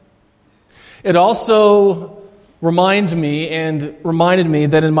friends. It also reminded me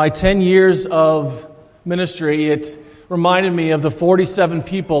that in my 10 years of ministry, it reminded me of the 47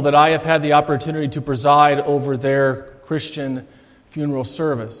 people that I have had the opportunity to preside over their Christian funeral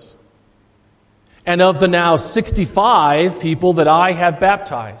service. and of the now 65 people that I have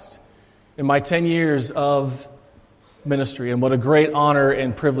baptized in my 10 years of ministry. And what a great honor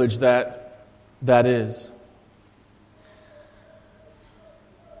and privilege that is.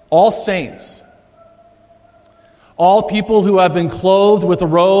 All saints, all people who have been clothed with the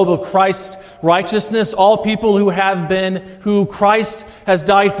robe of Christ's righteousness, all people who Christ has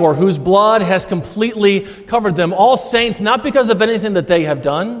died for, whose blood has completely covered them, all saints, not because of anything that they have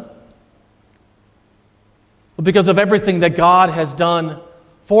done, but because of everything that God has done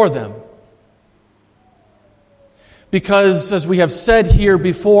for them. Because, as we have said here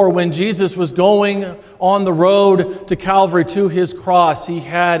before, when Jesus was going on the road to Calvary, to his cross, he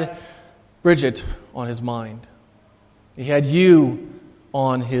had Bridget on his mind. He had you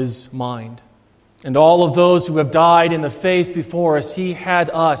on his mind. And all of those who have died in the faith before us, he had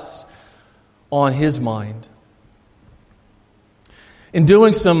us on his mind. In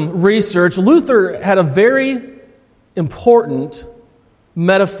doing some research, Luther had a very important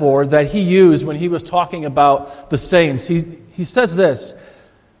metaphor that he used when he was talking about the saints. He says this: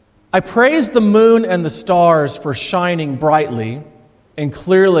 I praise the moon and the stars for shining brightly and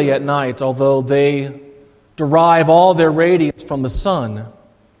clearly at night, although they derive all their radiance from the sun.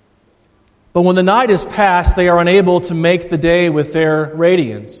 But when the night is past, they are unable to make the day with their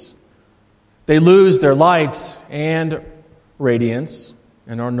radiance. They lose their light and radiance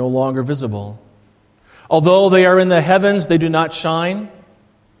and are no longer visible. Although they are in the heavens, they do not shine.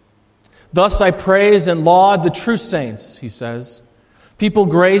 Thus I praise and laud the true saints, he says, people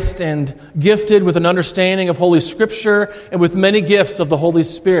graced and gifted with an understanding of Holy Scripture and with many gifts of the Holy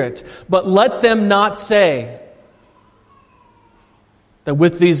Spirit. But let them not say that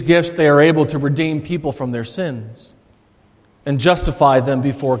with these gifts they are able to redeem people from their sins and justify them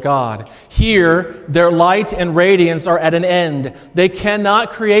before God. Here, their light and radiance are at an end. They cannot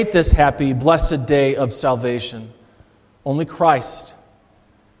create this happy, blessed day of salvation. Only Christ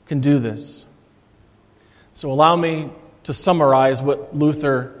can do this. So allow me to summarize what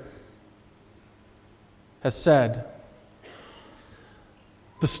Luther has said.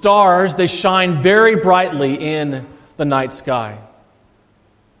 The stars, they shine very brightly in the night sky.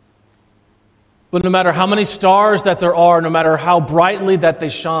 But no matter how many stars that there are, no matter how brightly that they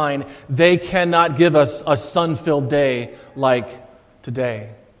shine, they cannot give us a sun-filled day like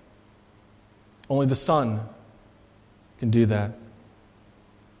today. Only the sun can do that.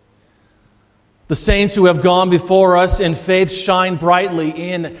 The saints who have gone before us in faith shine brightly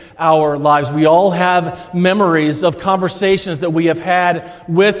in our lives. We all have memories of conversations that we have had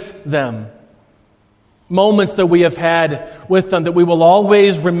with them. Moments that we have had with them that we will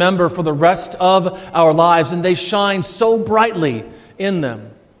always remember for the rest of our lives. And they shine so brightly in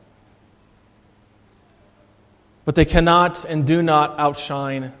them. But they cannot and do not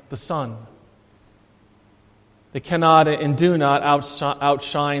outshine the sun. They cannot and do not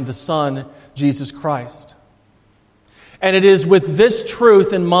outshine the Son, Jesus Christ. And it is with this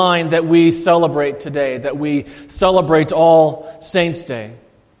truth in mind that we celebrate today, that we celebrate All Saints' Day.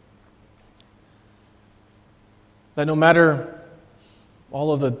 That no matter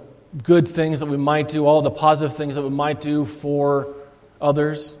all of the good things that we might do, all the positive things that we might do for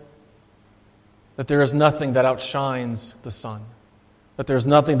others, that there is nothing that outshines the Son. That there is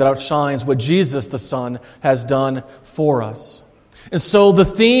nothing that outshines what Jesus the Son has done for us. And so the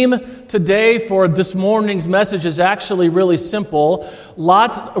theme today for this morning's message is actually really simple.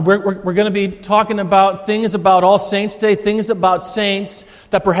 We're going to be talking about things about All Saints' Day, things about saints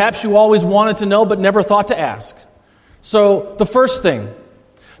that perhaps you always wanted to know but never thought to ask. So the first thing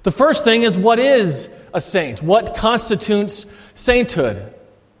is, what is a saint? What constitutes sainthood?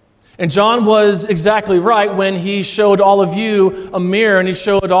 And John was exactly right when he showed all of you a mirror, and he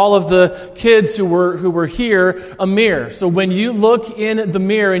showed all of the kids who were here a mirror. So when you look in the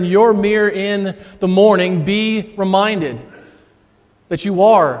mirror, in your mirror in the morning, be reminded that you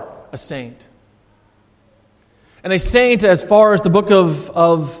are a saint. And a saint, as far as the book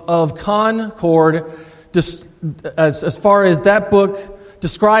of Concord, as far as that book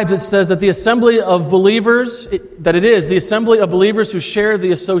describes, it says that the assembly of believers, the assembly of believers who share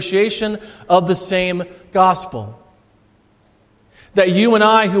the association of the same gospel. That you and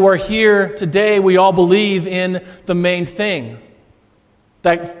I who are here today, we all believe in the main thing.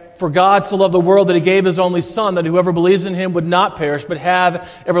 That for God so loved the world that He gave His only Son, that whoever believes in Him would not perish but have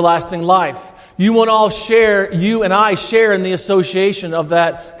everlasting life. You and I share in the association of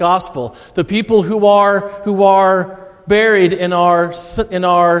that gospel. The people who are buried in our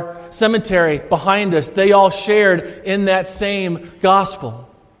cemetery behind us, they all shared in that same gospel.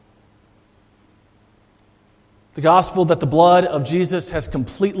 The gospel that the blood of Jesus has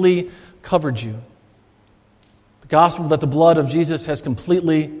completely covered you. gospel that the blood of Jesus has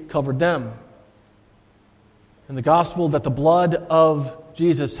completely covered them. And the gospel that the blood of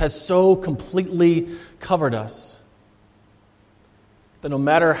Jesus has so completely covered us that no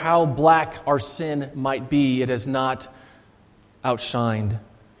matter how black our sin might be, it has not outshined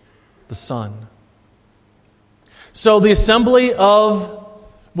the sun. So the assembly of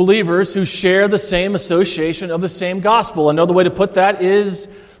believers who share the same association of the same gospel. Another way to put that is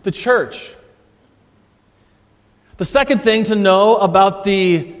the church. The second thing to know about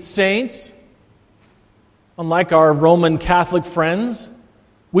the saints, unlike our Roman Catholic friends,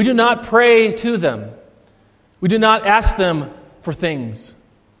 we do not pray to them. We do not ask them for things.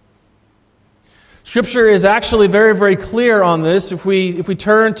 Scripture is actually very, very clear on this. If we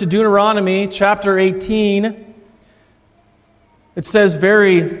turn to Deuteronomy chapter 18, it says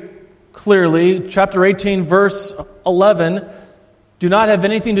very clearly, chapter 18, verse 11, do not have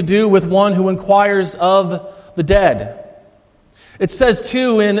anything to do with one who inquires of the dead. It says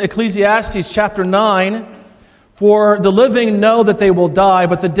too in Ecclesiastes chapter 9, for the living know that they will die,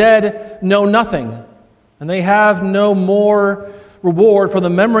 but the dead know nothing, and they have no more reward, for the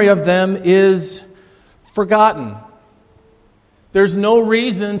memory of them is forgotten. There's no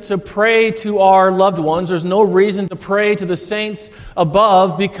reason to pray to our loved ones. There's no reason to pray to the saints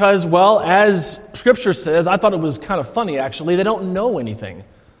above because, well, as Scripture says, I thought it was kind of funny actually, they don't know anything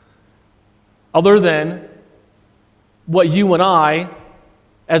other than what you and I,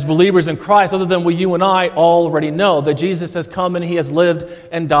 as believers in Christ, other than what you and I already know, that Jesus has come and He has lived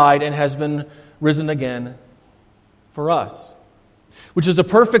and died and has been risen again for us. Which is a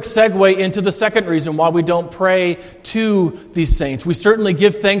perfect segue into the second reason why we don't pray to these saints. We certainly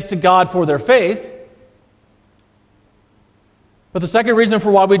give thanks to God for their faith. But the second reason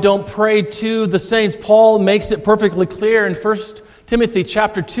for why we don't pray to the saints, Paul makes it perfectly clear in 1 Timothy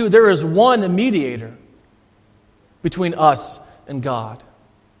chapter 2, there is one mediator between us and God.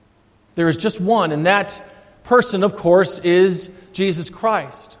 There is just one, and that person, of course, is Jesus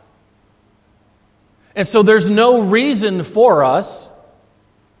Christ. And so there's no reason for us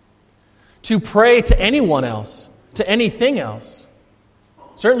to pray to anyone else, to anything else.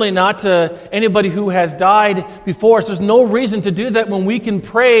 Certainly not to anybody who has died before us. There's no reason to do that when we can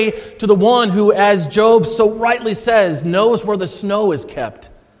pray to the one who, as Job so rightly says, knows where the snow is kept,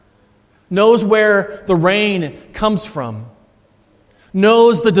 knows where the rain comes from,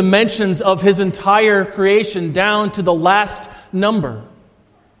 knows the dimensions of His entire creation down to the last number.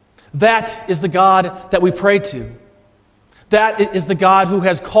 That is the God that we pray to. That is the God who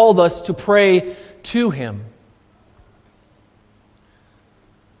has called us to pray to Him.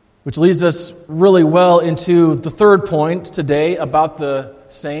 Which leads us really well into the third point today about the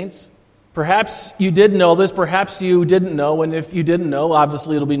saints. Perhaps you did know this, perhaps you didn't know, and if you didn't know,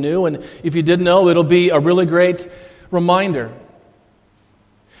 obviously it'll be new, and if you did know, it'll be a really great reminder.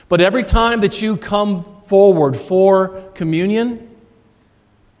 But every time that you come forward for communion,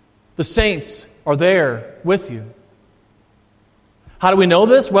 the saints are there with you. How do we know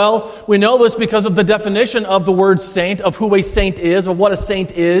this? Well, we know this because of the definition of the word saint, of who a saint is, of what a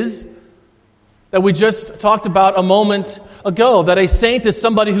saint is, that we just talked about a moment ago, that a saint is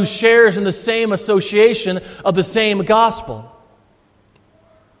somebody who shares in the same association of the same gospel.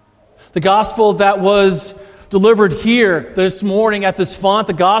 The gospel that was delivered here this morning at this font,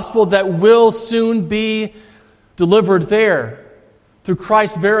 the gospel that will soon be delivered there through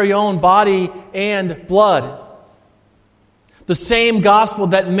Christ's very own body and blood. The same gospel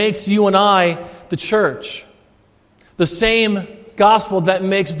that makes you and I the church. The same gospel that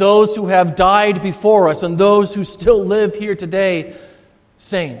makes those who have died before us and those who still live here today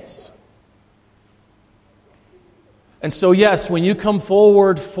saints. And so, yes, when you come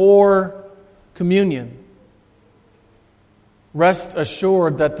forward for communion, rest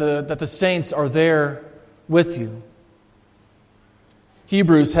assured that the saints are there with you.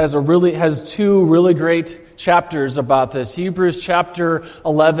 Hebrews has two really great chapters about this. Hebrews chapter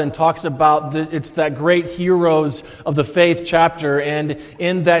 11 talks about it's that great heroes of the faith chapter, and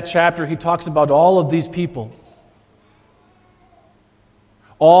in that chapter he talks about all of these people.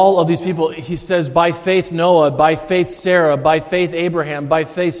 All of these people, he says, by faith Noah, by faith Sarah, by faith Abraham, by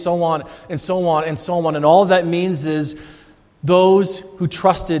faith so on and so on and so on. And all that means is those who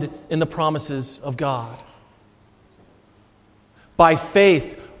trusted in the promises of God. By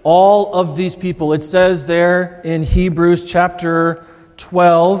faith, all of these people, it says there in Hebrews chapter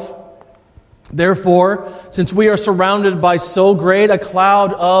 12, therefore, since we are surrounded by so great a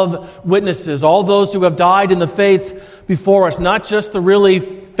cloud of witnesses, all those who have died in the faith before us, not just the really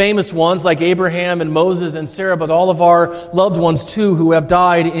famous ones like Abraham and Moses and Sarah, but all of our loved ones too who have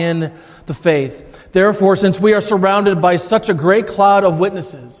died in the faith. Therefore, since we are surrounded by such a great cloud of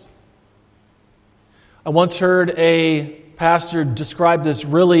witnesses, I once heard a pastor describe this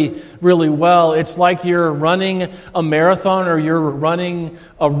really, really well. It's like you're running a marathon or you're running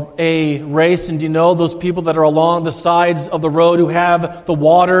a race, and you know those people that are along the sides of the road who have the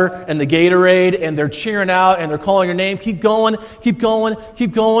water and the Gatorade, and they're cheering out and they're calling your name. Keep going, keep going,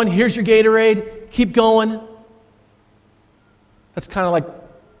 keep going. Here's your Gatorade. Keep going. That's kind of like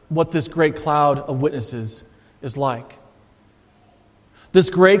what this great cloud of witnesses is like.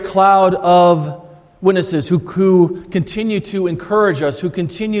 This great cloud of witnesses who continue to encourage us, who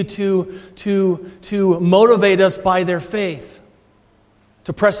continue to motivate us by their faith,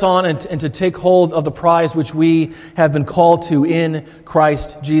 to press on and to take hold of the prize which we have been called to in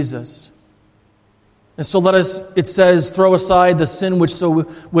Christ Jesus. And so let us, it says, throw aside the sin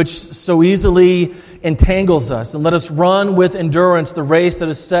which so easily entangles us, and let us run with endurance the race that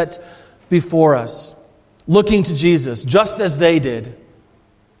is set before us, looking to Jesus, just as they did.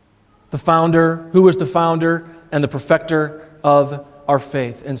 The founder, who is the founder and the perfecter of our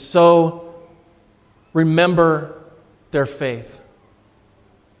faith. And so, remember their faith.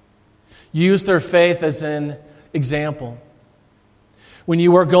 Use their faith as an example. When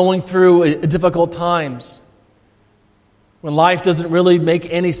you are going through difficult times, when life doesn't really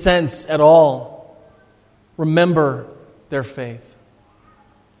make any sense at all, remember their faith.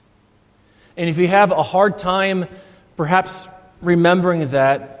 And if you have a hard time perhaps remembering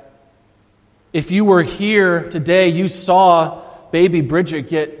that, if you were here today, you saw baby Bridget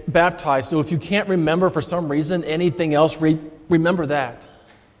get baptized. So if you can't remember for some reason anything else, remember that.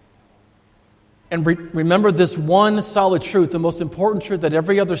 And remember this one solid truth, the most important truth that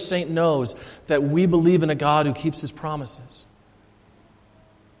every other saint knows, that we believe in a God who keeps His promises.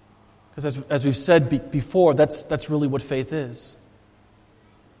 Because as we've said before, that's really what faith is.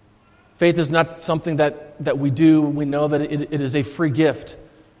 Faith is not something that we do. We know that it is a free gift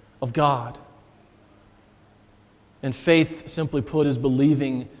of God. And faith, simply put, is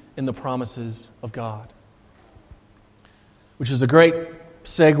believing in the promises of God. Which is a great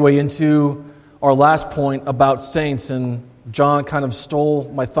segue into our last point about saints. And John kind of stole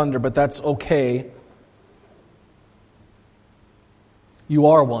my thunder, but that's okay. You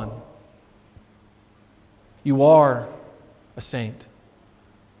are one. You are a saint.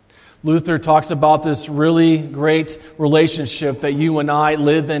 Luther talks about this really great relationship that you and I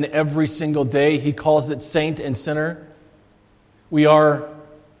live in every single day. He calls it saint and sinner. We are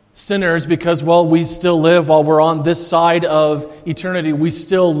sinners because, well, we still live while we're on this side of eternity. We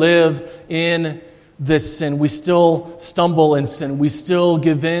still live in this sin. We still stumble in sin. We still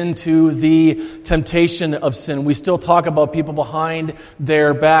give in to the temptation of sin. We still talk about people behind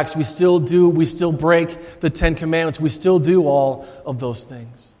their backs. We still break the 10 Commandments. We still do all of those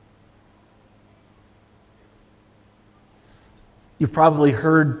things. You've probably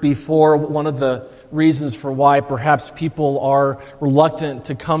heard before one of the reasons for why perhaps people are reluctant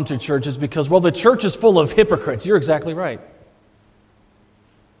to come to church is because, well, the church is full of hypocrites. You're exactly right.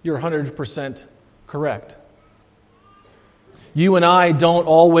 You're 100% correct. You and I don't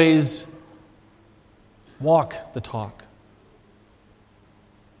always walk the talk.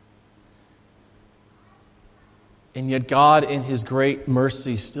 And yet God, in His great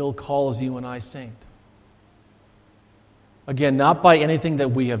mercy, still calls you and I saint. Again, not by anything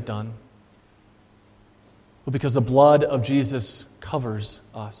that we have done, but because the blood of Jesus covers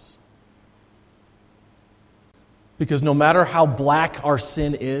us. Because no matter how black our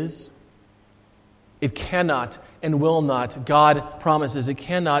sin is, it cannot and will not, God promises, it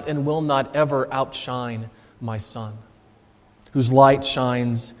cannot and will not ever outshine my Son, whose light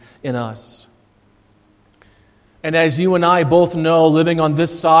shines in us. And as you and I both know, living on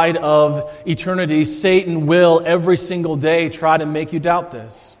this side of eternity, Satan will every single day try to make you doubt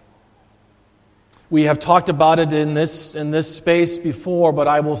this. We have talked about it in this space before, but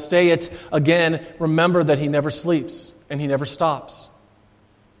I will say it again. Remember that he never sleeps and he never stops.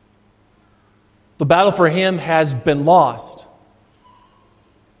 The battle for him has been lost.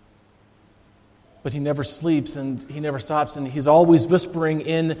 But he never sleeps and he never stops, and he's always whispering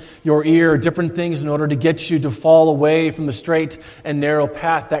in your ear different things in order to get you to fall away from the straight and narrow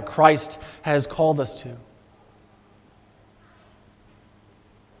path that Christ has called us to.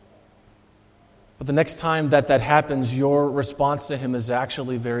 But the next time that happens, your response to him is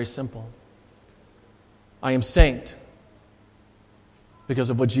actually very simple. I am saint because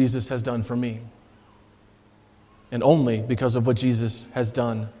of what Jesus has done for me. And only because of what Jesus has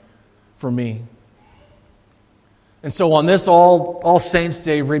done for me. And so on this All Saints'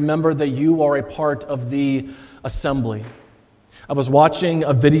 Day, remember that you are a part of the assembly. I was watching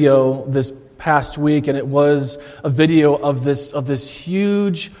a video this past week, and it was a video of this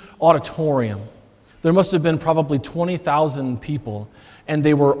huge auditorium. There must have been probably 20,000 people, and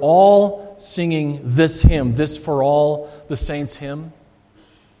they were all singing this hymn, this For All the Saints hymn.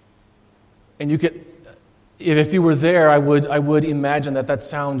 And you could, if you were there, I would imagine that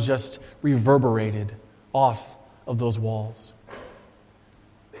sound just reverberated off of those walls.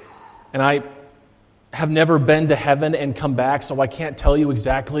 And I have never been to heaven and come back, so I can't tell you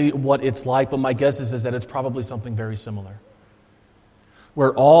exactly what it's like, but my guess is that it's probably something very similar.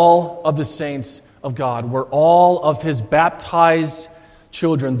 Where all of the saints of God, where all of His baptized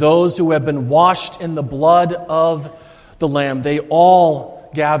children, those who have been washed in the blood of the Lamb, they all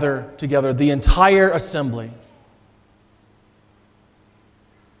gather together, the entire assembly.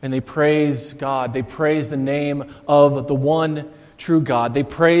 And they praise God. They praise the name of the one true God. They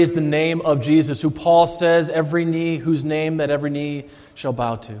praise the name of Jesus, who Paul says, whose name that every knee shall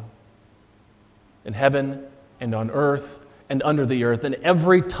bow to. In heaven and on earth and under the earth. And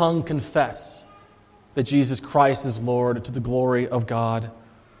every tongue confess that Jesus Christ is Lord, to the glory of God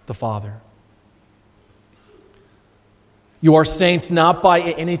the Father. You are saints not by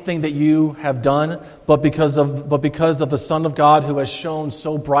anything that you have done, but because of the Son of God who has shone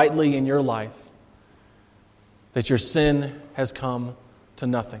so brightly in your life that your sin has come to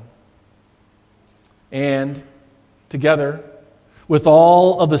nothing. And together with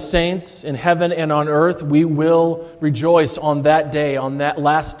all of the saints in heaven and on earth, we will rejoice on that day, on that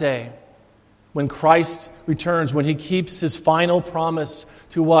last day, when Christ returns, when He keeps His final promise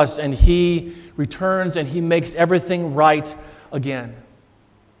to us, and He returns and He makes everything right again.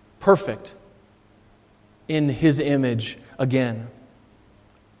 Perfect in His image again.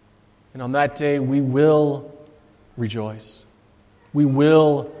 And on that day, we will rejoice. We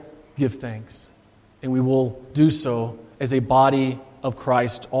will give thanks. And we will do so as a body of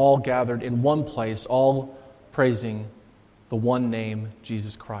Christ, all gathered in one place, all praising the one name,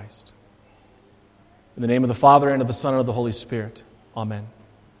 Jesus Christ. In the name of the Father, and of the Son, and of the Holy Spirit. Amen.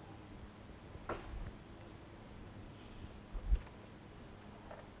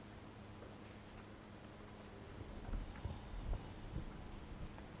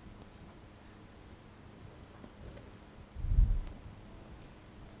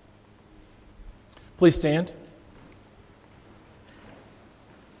 Please stand.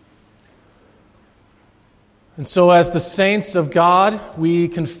 And so as the saints of God, we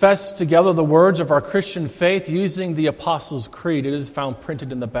confess together the words of our Christian faith using the Apostles' Creed. It is found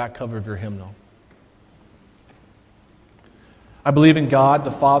printed in the back cover of your hymnal. I believe in God,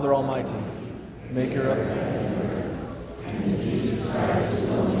 the Father Almighty, maker of and in Jesus Christ, His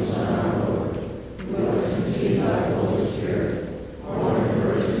only Son, our Lord, who was conceived by the Holy Spirit, born of the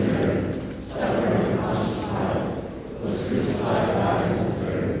Virgin Mary, suffered under Pontius Pilate, was crucified, died, and was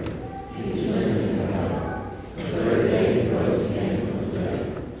buried. He descended into hell. The third day He rose again from the dead.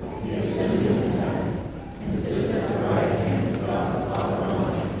 He ascended into heaven, and sits at the right hand of God the Father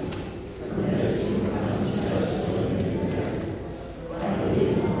Almighty. From thence He will come to judge the living and the dead. I believe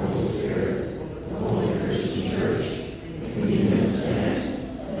in the Holy Spirit, the Holy Christian Church, the communion of saints,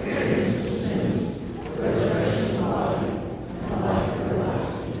 the forgiveness of sins, the resurrection of the body, and the life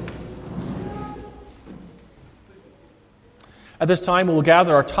everlasting. At this time, we will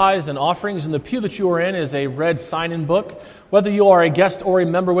gather our tithes and offerings. In the pew that you are in is a red sign-in book. Whether you are a guest or a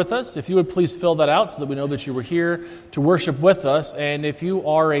member with us, if you would please fill that out so that we know that you were here to worship with us. And if you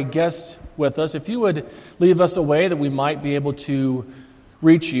are a guest with us, if you would leave us a way that we might be able to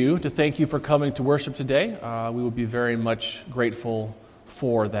reach you, to thank you for coming to worship today, we would be very much grateful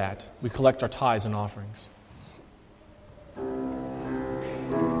for that. We collect our tithes and offerings.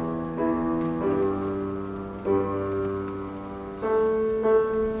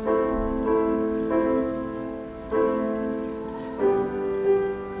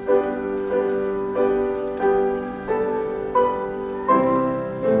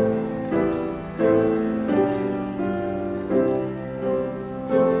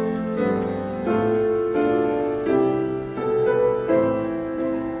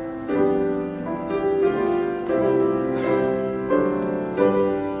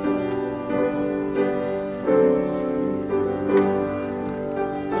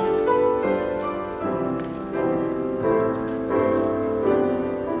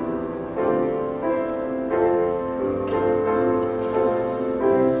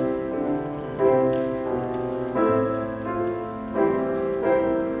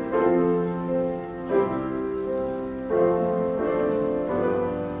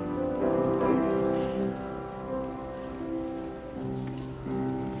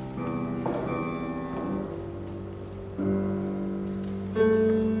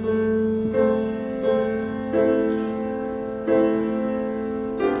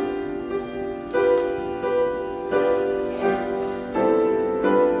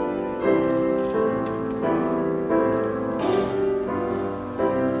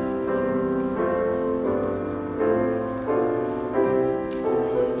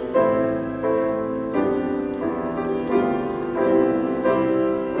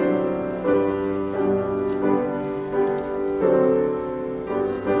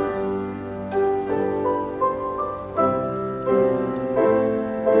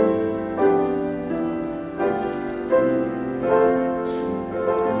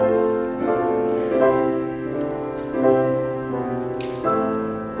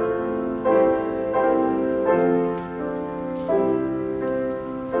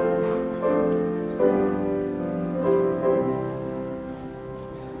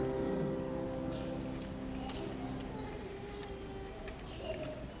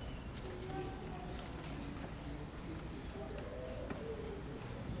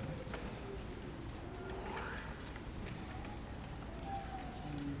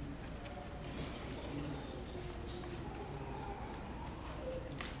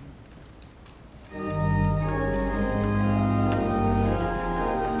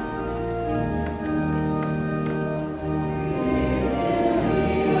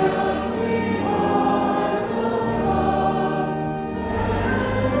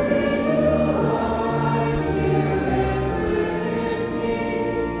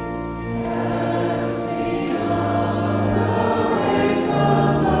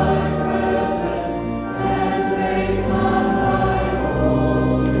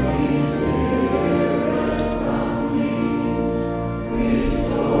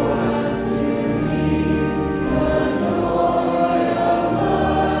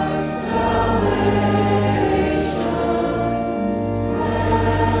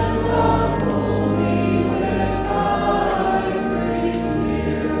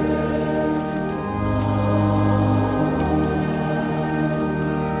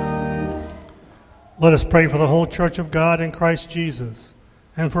 Let us pray for the whole church of God in Christ Jesus,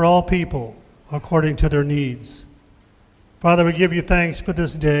 and for all people according to their needs. Father, we give you thanks for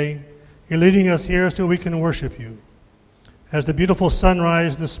this day. You're leading us here so we can worship you. As the beautiful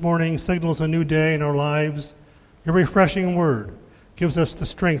sunrise this morning signals a new day in our lives, your refreshing word gives us the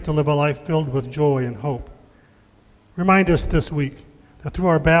strength to live a life filled with joy and hope. Remind us this week that through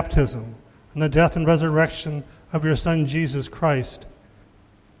our baptism and the death and resurrection of your Son, Jesus Christ,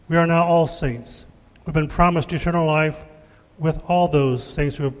 we are now all saints. We've been promised eternal life with all those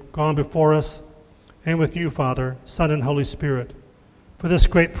saints who have gone before us, and with you, Father, Son, and Holy Spirit. For this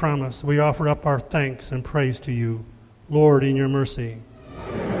great promise, we offer up our thanks and praise to you, Lord, in your mercy.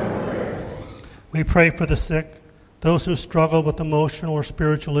 We pray for the sick, those who struggle with emotional or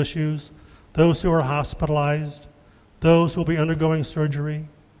spiritual issues, those who are hospitalized, those who will be undergoing surgery,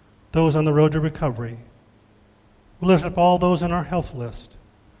 those on the road to recovery. We lift up all those on our health list.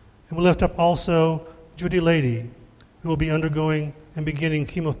 And we lift up also Judy Lady, who will be undergoing and beginning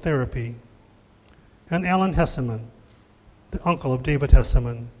chemotherapy, and Alan Hesseman, the uncle of David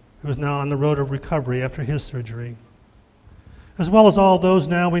Hesseman, who is now on the road of recovery after his surgery, as well as all those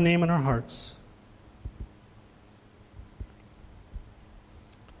now we name in our hearts.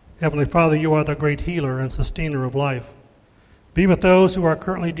 Heavenly Father, you are the great healer and sustainer of life. Be with those who are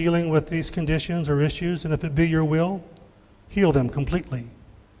currently dealing with these conditions or issues, and if it be your will, heal them completely.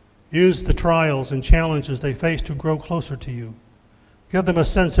 Use the trials and challenges they face to grow closer to you. Give them a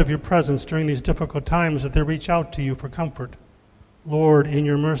sense of your presence during these difficult times that they reach out to you for comfort. Lord, in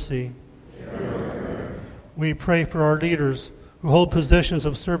your mercy, we pray for our leaders who hold positions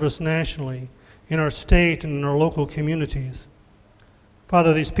of service nationally, in our state and in our local communities.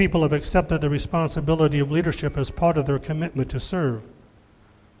 Father, these people have accepted the responsibility of leadership as part of their commitment to serve.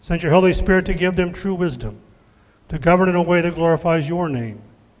 Send your Holy Spirit to give them true wisdom, to govern in a way that glorifies your name.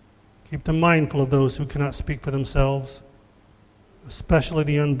 Keep them mindful of those who cannot speak for themselves, especially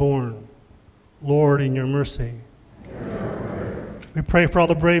the unborn. Lord, in your mercy. We pray for all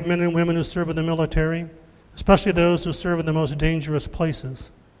the brave men and women who serve in the military, especially those who serve in the most dangerous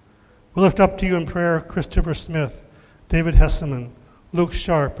places. We lift up to you in prayer Christopher Smith, David Hesseman, Luke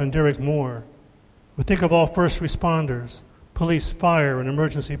Sharp, and Derek Moore. We think of all first responders, police, fire, and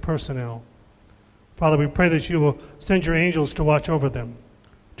emergency personnel. Father, we pray that you will send your angels to watch over them,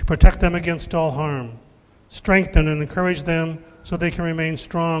 to protect them against all harm, strengthen and encourage them so they can remain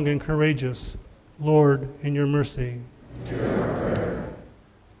strong and courageous. Lord, in your mercy.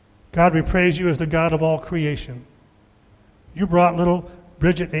 God, we praise you as the God of all creation. You brought little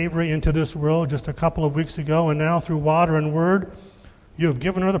Bridget Avery into this world just a couple of weeks ago, and now through water and word, you have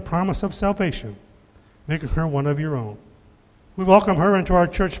given her the promise of salvation, making her one of your own. We welcome her into our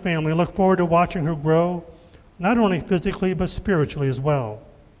church family and look forward to watching her grow, not only physically but spiritually as well.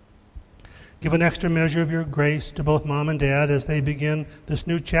 Give an extra measure of your grace to both mom and dad as they begin this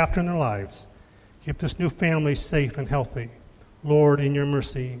new chapter in their lives. Keep this new family safe and healthy. Lord, in your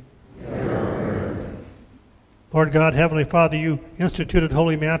mercy. Lord God, Heavenly Father, you instituted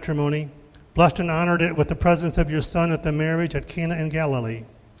holy matrimony, blessed and honored it with the presence of your Son at the marriage at Cana in Galilee,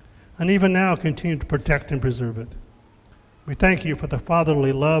 and even now continue to protect and preserve it. We thank you for the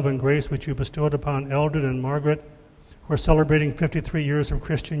fatherly love and grace which you bestowed upon Eldred and Margaret, who are celebrating 53 years of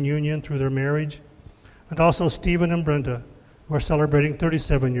Christian union through their marriage, and also Stephen and Brenda, who are celebrating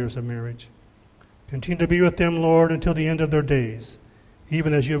 37 years of marriage. Continue to be with them, Lord, until the end of their days,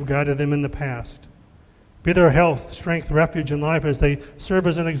 even as you have guided them in the past. Be their health, strength, refuge, and life as they serve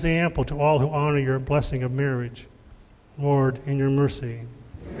as an example to all who honor your blessing of marriage. Lord, in your mercy.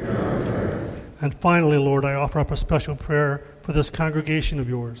 And finally, Lord, I offer up a special prayer for this congregation of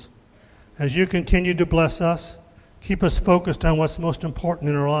yours. As you continue to bless us, keep us focused on what's most important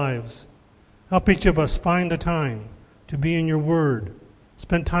in our lives. Help each of us find the time to be in your word,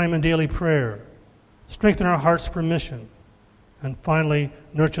 spend time in daily prayer, strengthen our hearts for mission, and finally,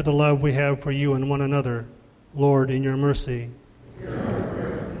 nurture the love we have for you and one another. Lord, in your mercy.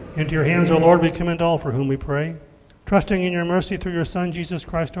 Into your hands, O Lord, we commend all for whom we pray, trusting in your mercy through your Son, Jesus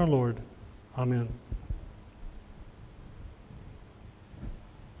Christ our Lord. Amen.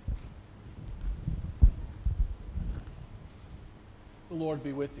 The Lord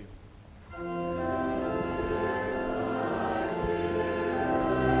be with you.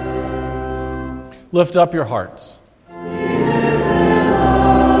 Lift up your hearts.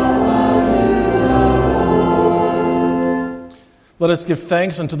 Let us give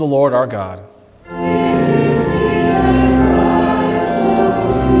thanks unto the Lord our God.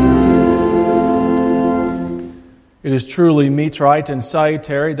 It is truly meet, right, and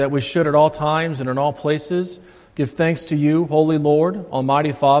salutary that we should at all times and in all places give thanks to you, Holy Lord,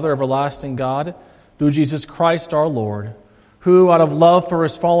 Almighty Father, everlasting God, through Jesus Christ our Lord, who, out of love for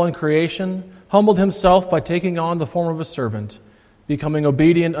his fallen creation, humbled himself by taking on the form of a servant, becoming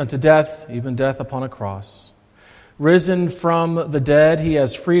obedient unto death, even death upon a cross. Risen from the dead, he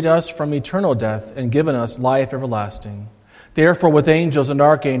has freed us from eternal death and given us life everlasting. Therefore, with angels and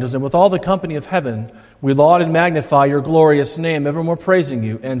archangels and with all the company of heaven, we laud and magnify your glorious name, evermore praising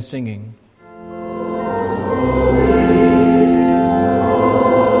you and singing.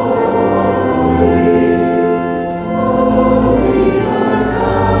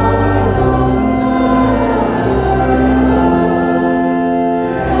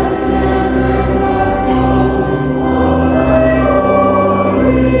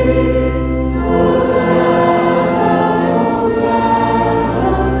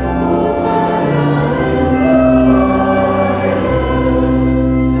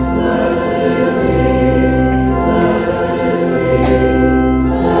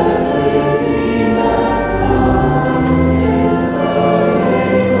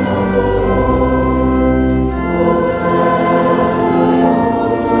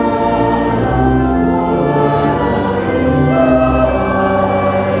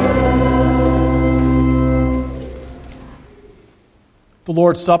 The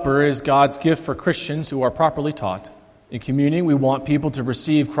Lord's Supper is God's gift for Christians who are properly taught. In communion, we want people to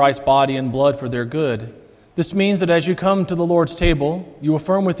receive Christ's body and blood for their good. This means that as you come to the Lord's table, you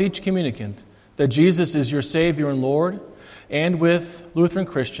affirm with each communicant that Jesus is your Savior and Lord, and with Lutheran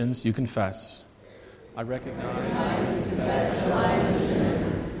Christians, you confess, I recognize and confess that I am a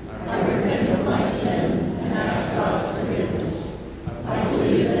sinner. I repent of my sin and ask God's forgiveness. I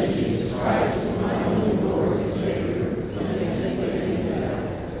believe that Jesus Christ is my only Lord and Savior.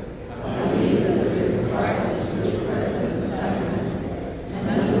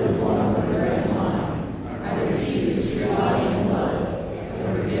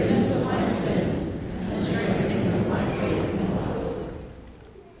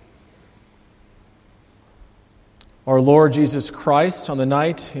 Our Lord Jesus Christ, on the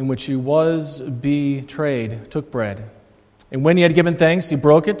night in which he was betrayed, took bread. And when he had given thanks, he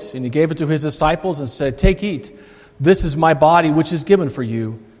broke it, and he gave it to his disciples and said, "Take, eat. This is my body, which is given for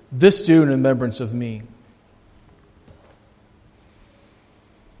you. This do in remembrance of me."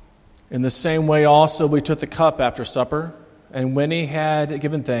 In the same way also we took the cup after supper, and when he had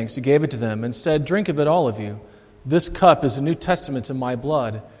given thanks, he gave it to them and said, "Drink of it, all of you. This cup is a New Testament in my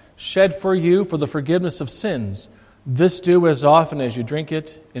blood, shed for you for the forgiveness of sins. This do as often as you drink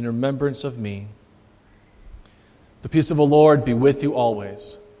it in remembrance of me." The peace of the Lord be with you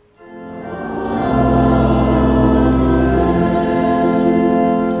always.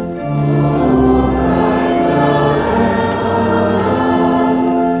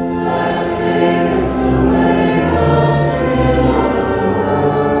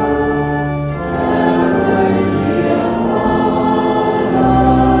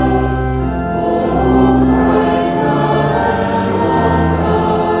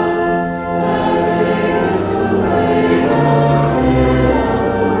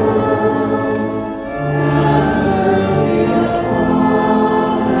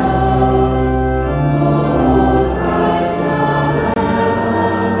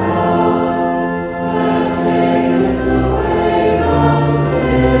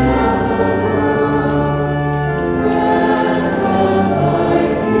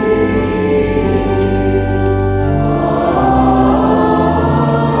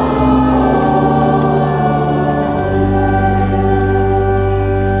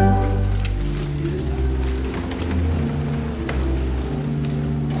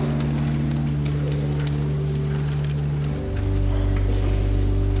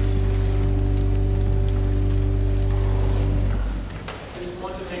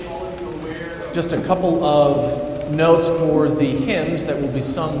 Just a couple of notes for the hymns that will be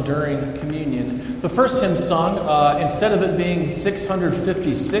sung during communion. The first hymn sung, instead of it being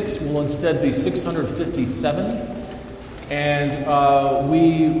 656, will instead be 657. And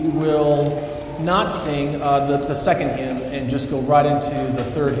we will not sing the second hymn and just go right into the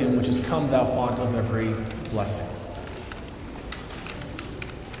third hymn, which is "Come Thou Font of Every Blessing."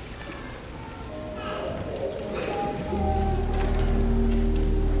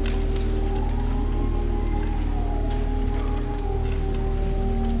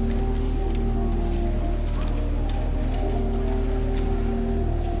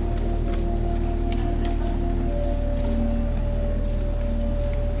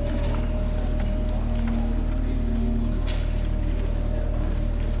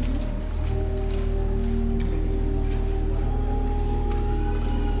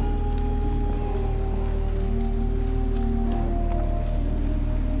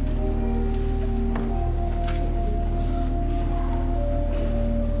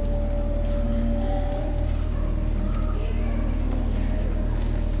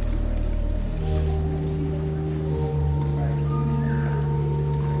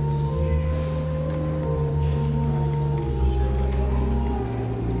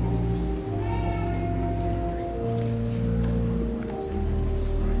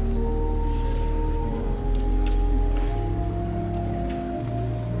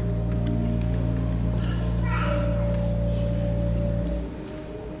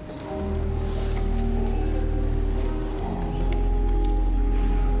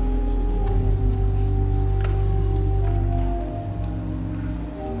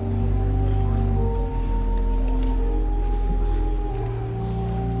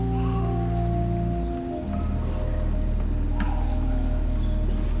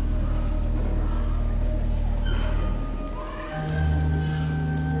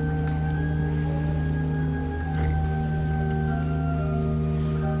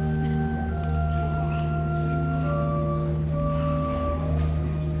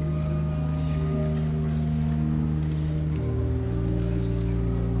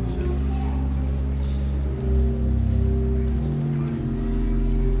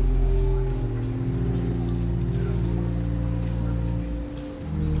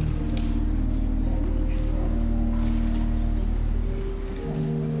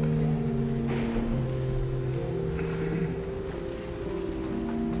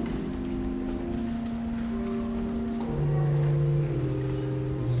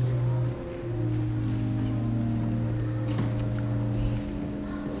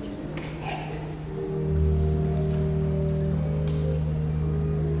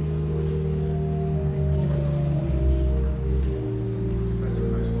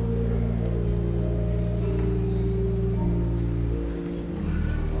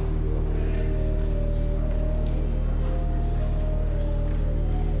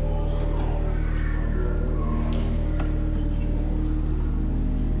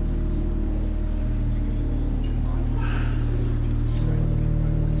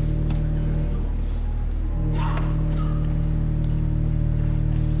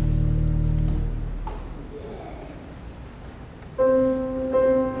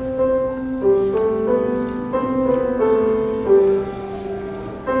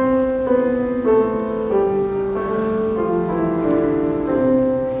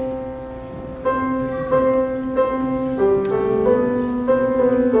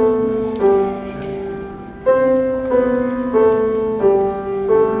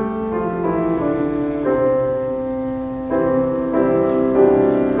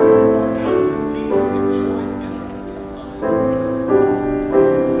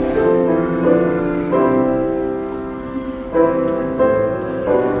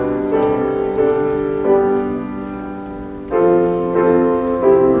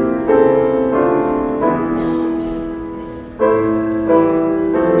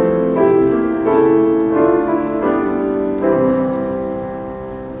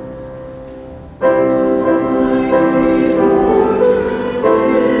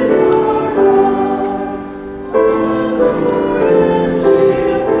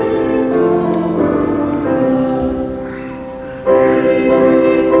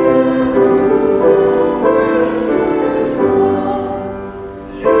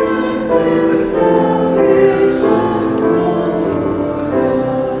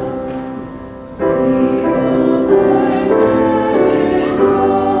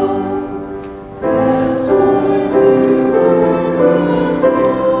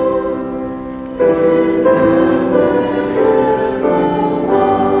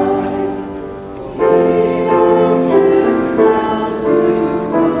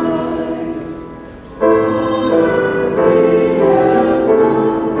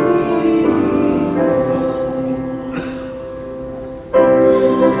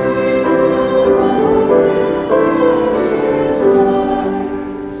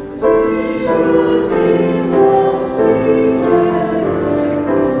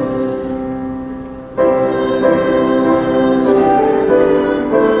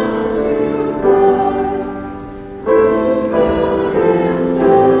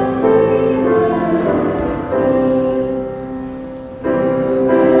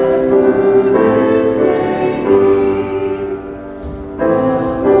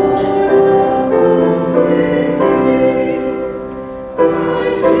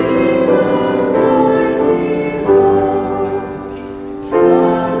 Rejoice.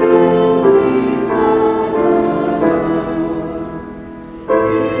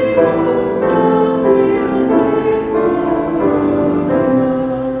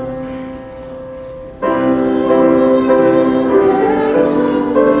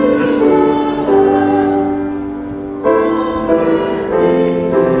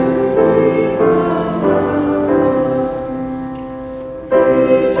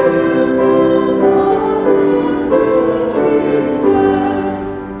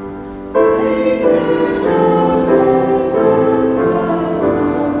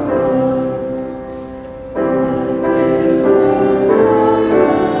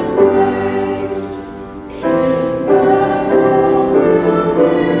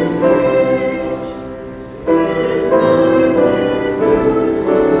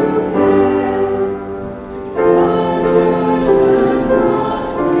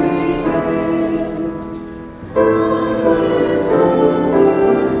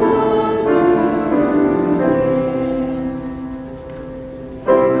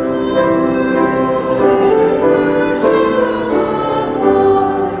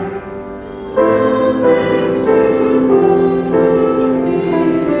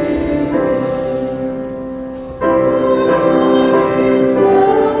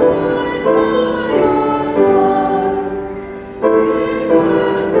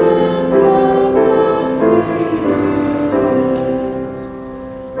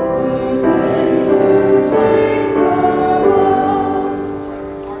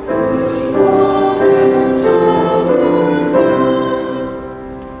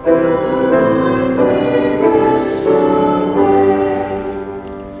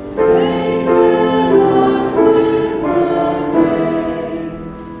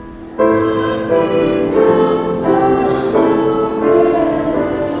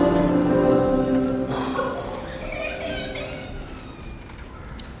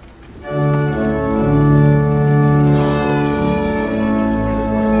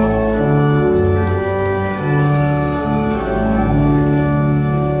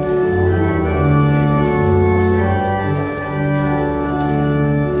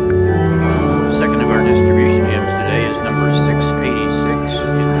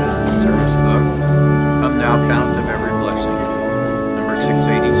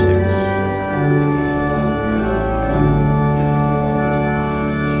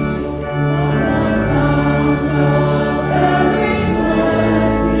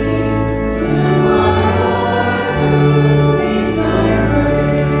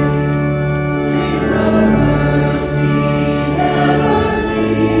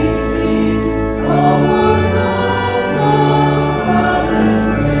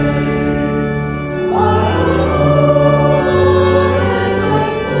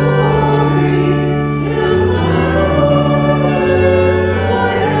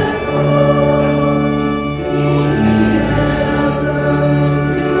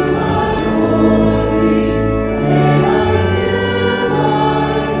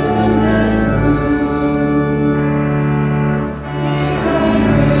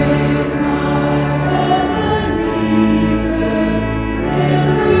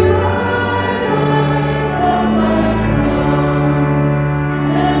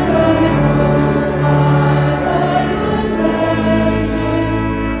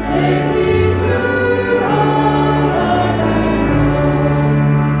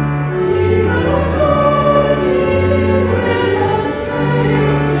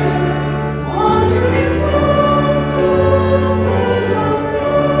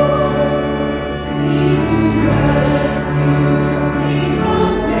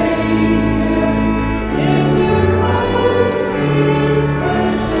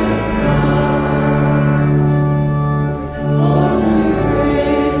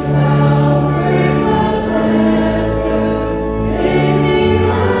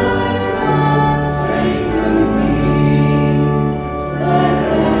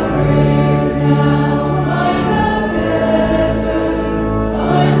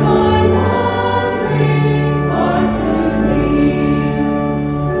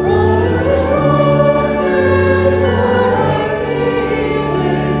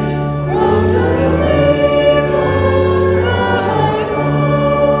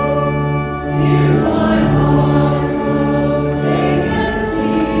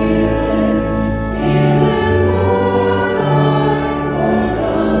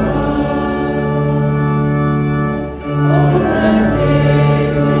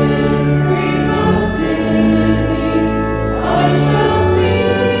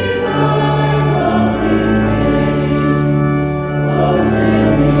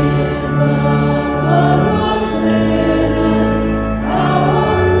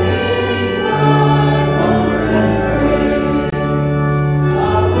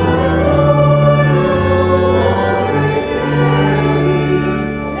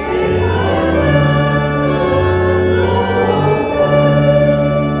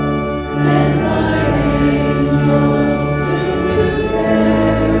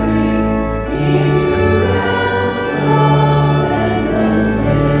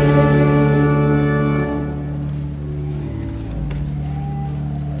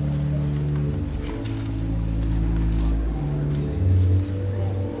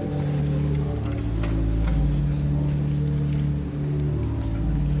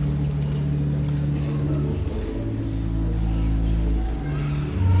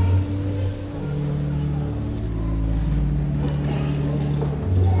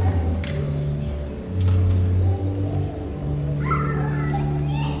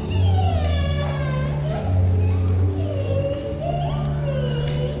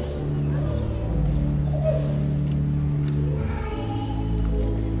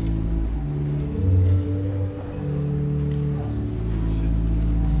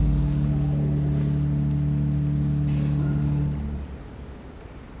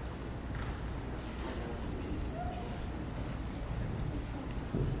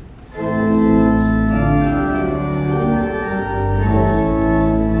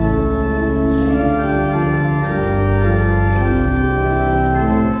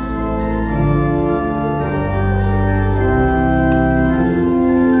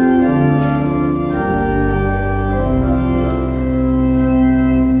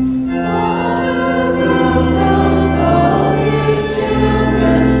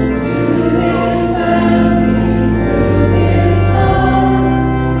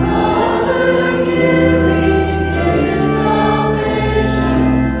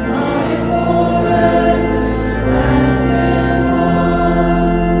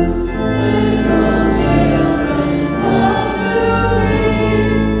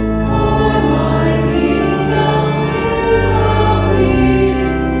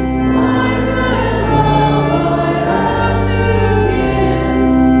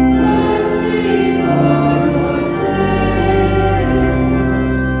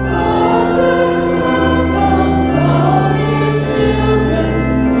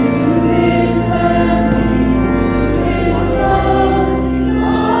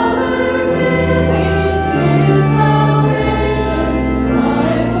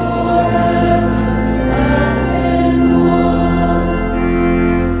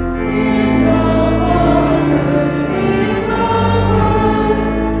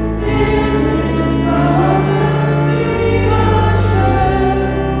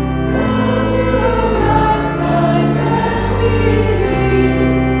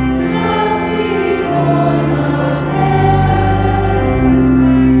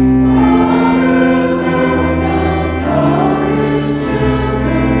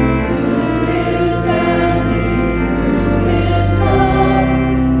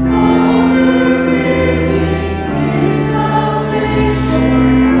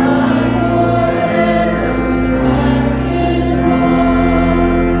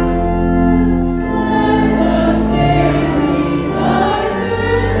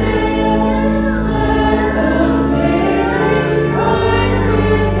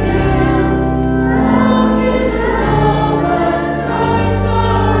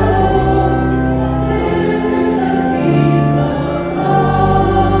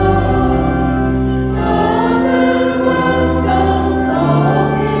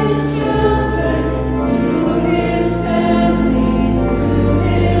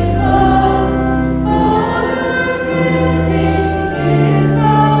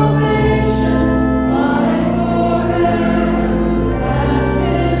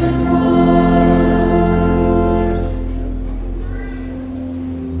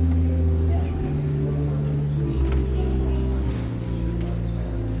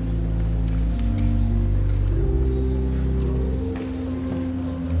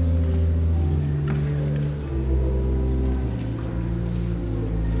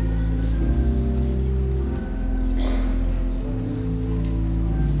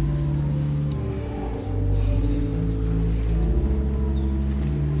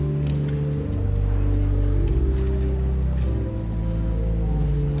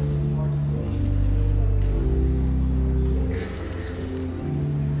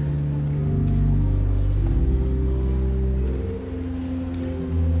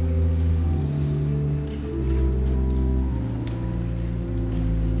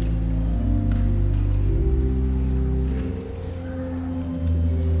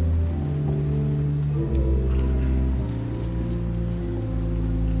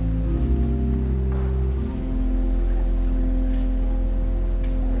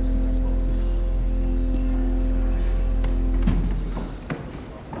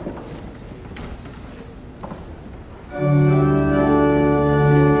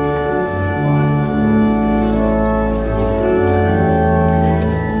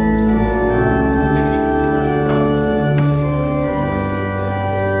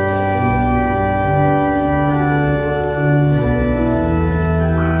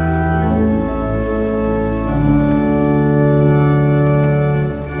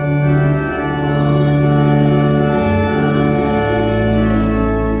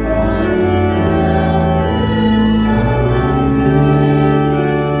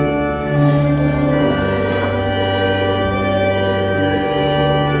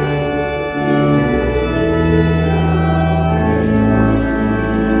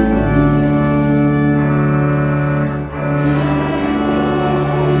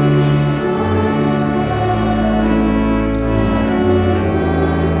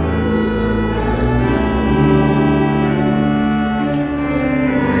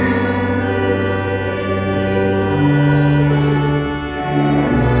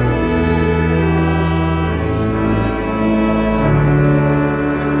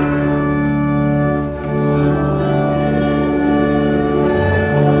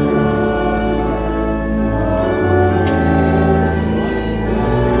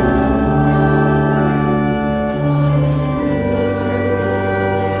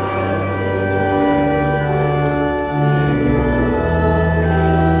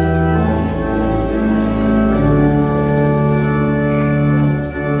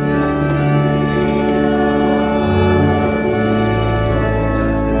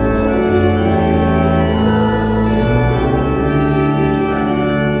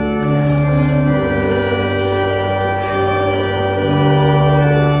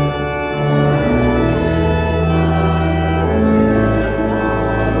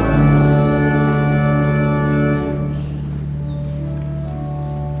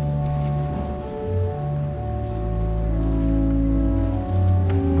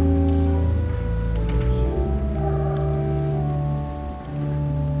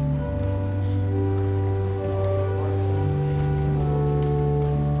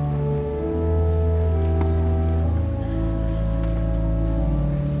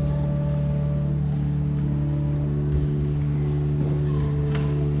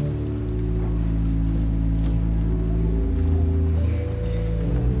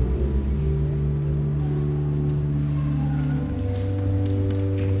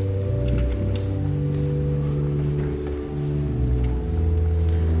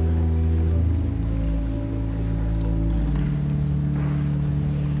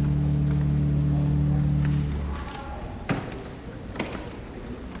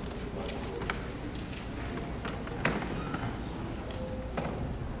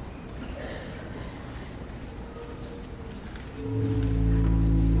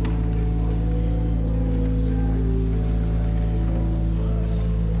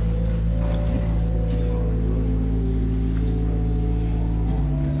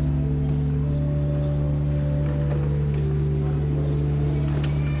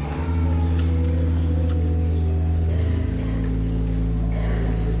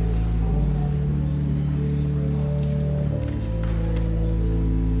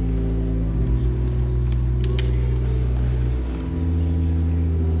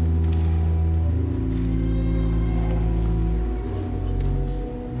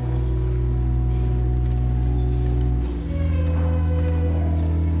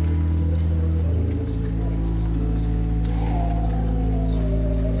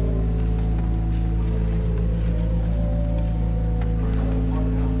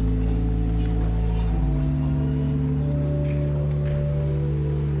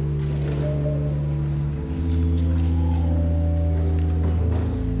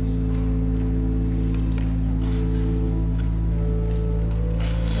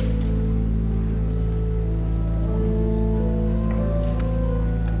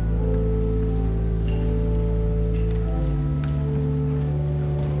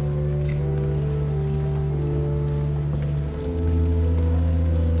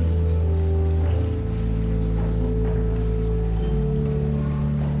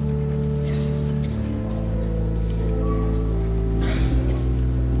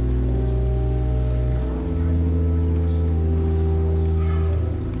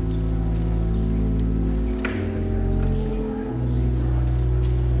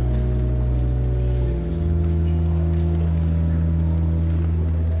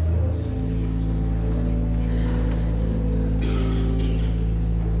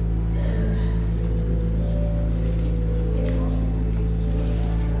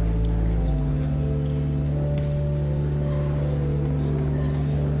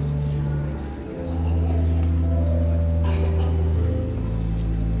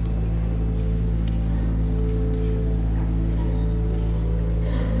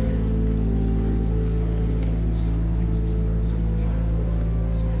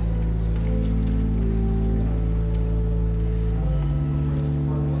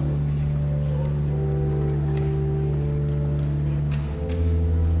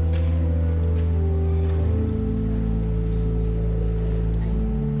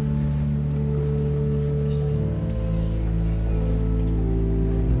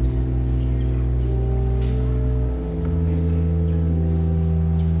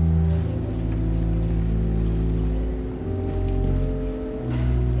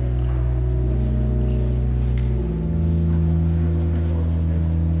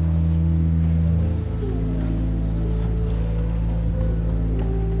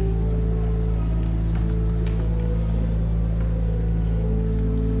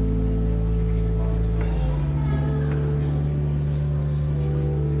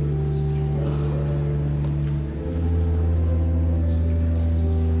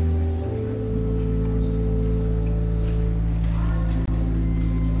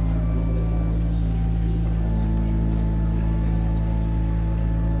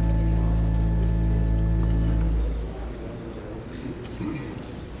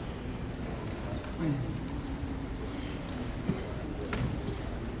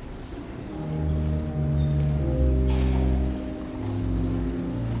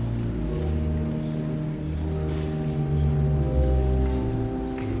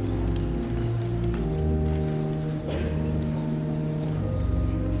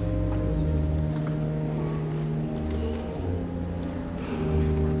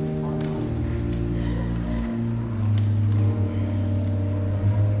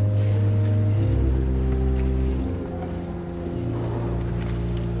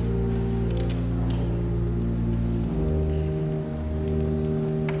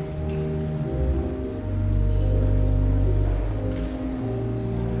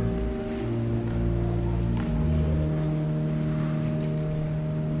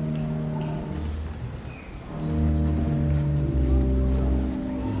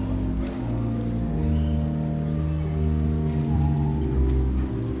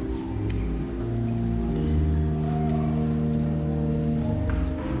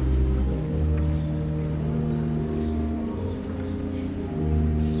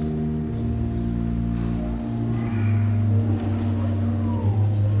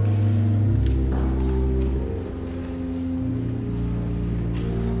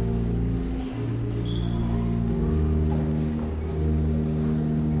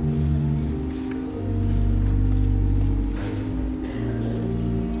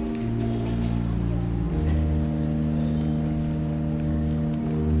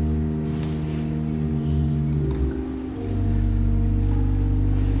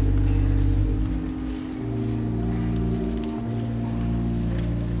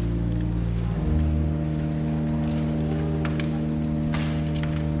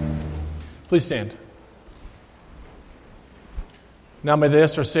 Please stand. Now may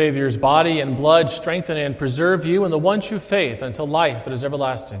this, our Savior's body and blood, strengthen and preserve you in the one true faith until life that is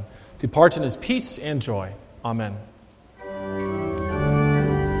everlasting. Depart in his peace and joy. Amen.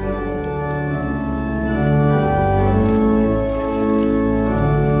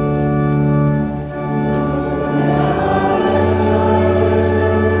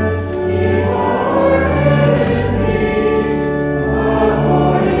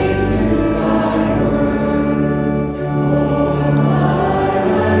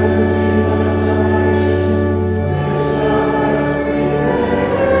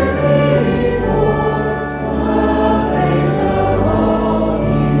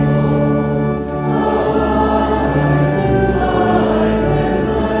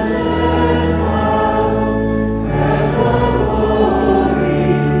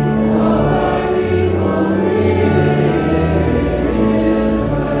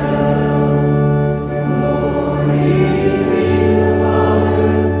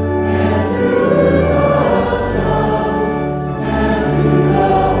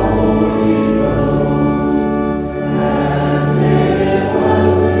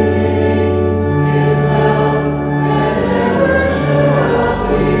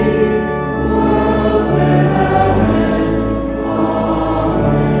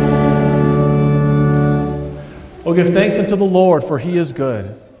 Oh, give thanks unto the Lord, for he is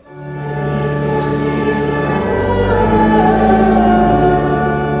good.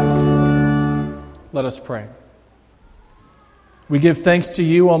 Let us pray. We give thanks to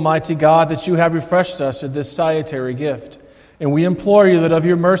you, Almighty God, that you have refreshed us with this salutary gift. And we implore you that of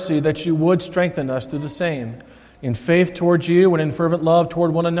your mercy that you would strengthen us through the same, in faith towards you and in fervent love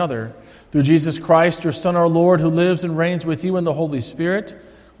toward one another, through Jesus Christ, your Son, our Lord, who lives and reigns with you in the Holy Spirit,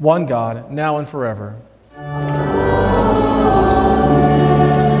 one God, now and forever.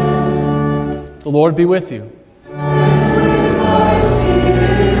 The Lord be with you. And with thy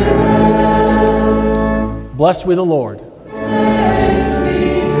spirit. Blessed be the Lord. Thanks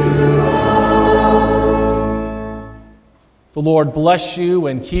be to God. The Lord bless you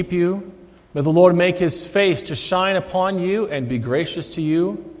and keep you. May the Lord make his face to shine upon you and be gracious to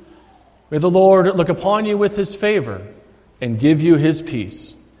you. May the Lord look upon you with his favor and give you his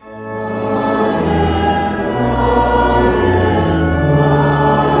peace.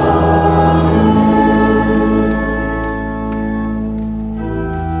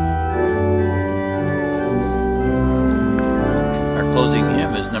 Closing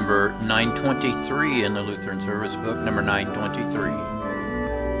hymn is number 923 in the Lutheran Service Book, number 923.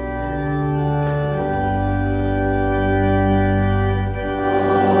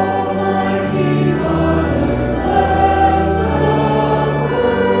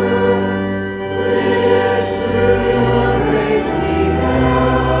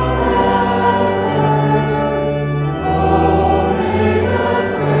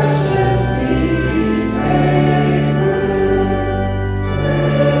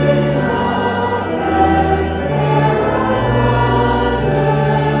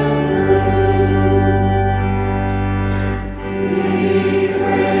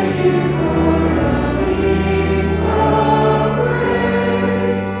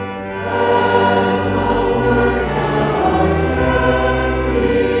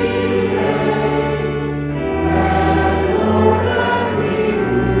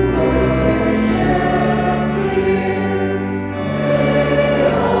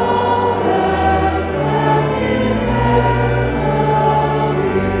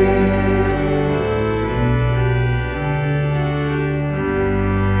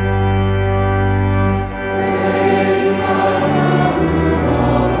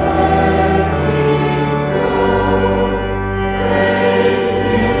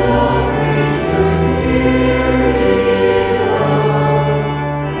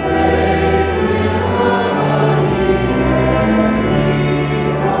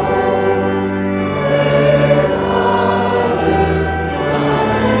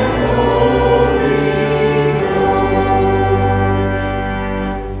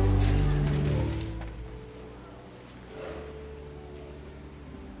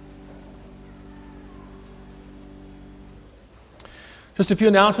 Just a few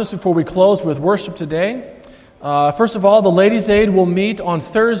announcements before we close with worship today. First of all, the Ladies' Aid will meet on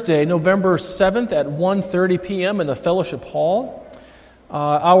Thursday, November 7th at 1:30 p.m. in the Fellowship Hall.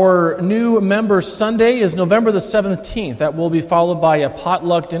 Our new Members' Sunday is November the 17th. That will be followed by a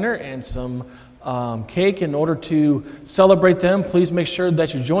potluck dinner and some cake. In order to celebrate them, please make sure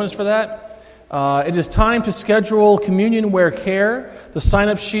that you join us for that. It is time to schedule communion wear care. The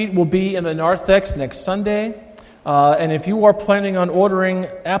sign-up sheet will be in the narthex next Sunday. And if you are planning on ordering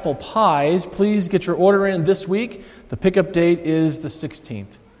apple pies, please get your order in this week. The pickup date is the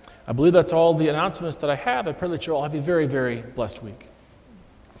 16th. I believe that's all the announcements that I have. I pray that you all have a very, very blessed week.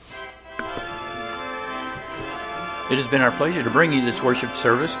 It has been our pleasure to bring you this worship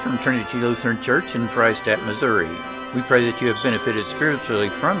service from Trinity Lutheran Church in Freistatt, Missouri. We pray that you have benefited spiritually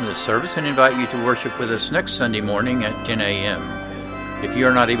from this service and invite you to worship with us next Sunday morning at 10 a.m. If you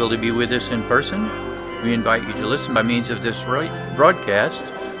are not able to be with us in person, we invite you to listen by means of this broadcast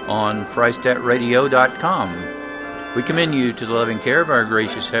on FreistattRadio.com. We commend you to the loving care of our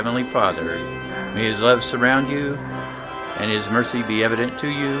gracious Heavenly Father. May His love surround you and His mercy be evident to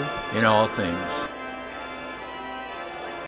you in all things.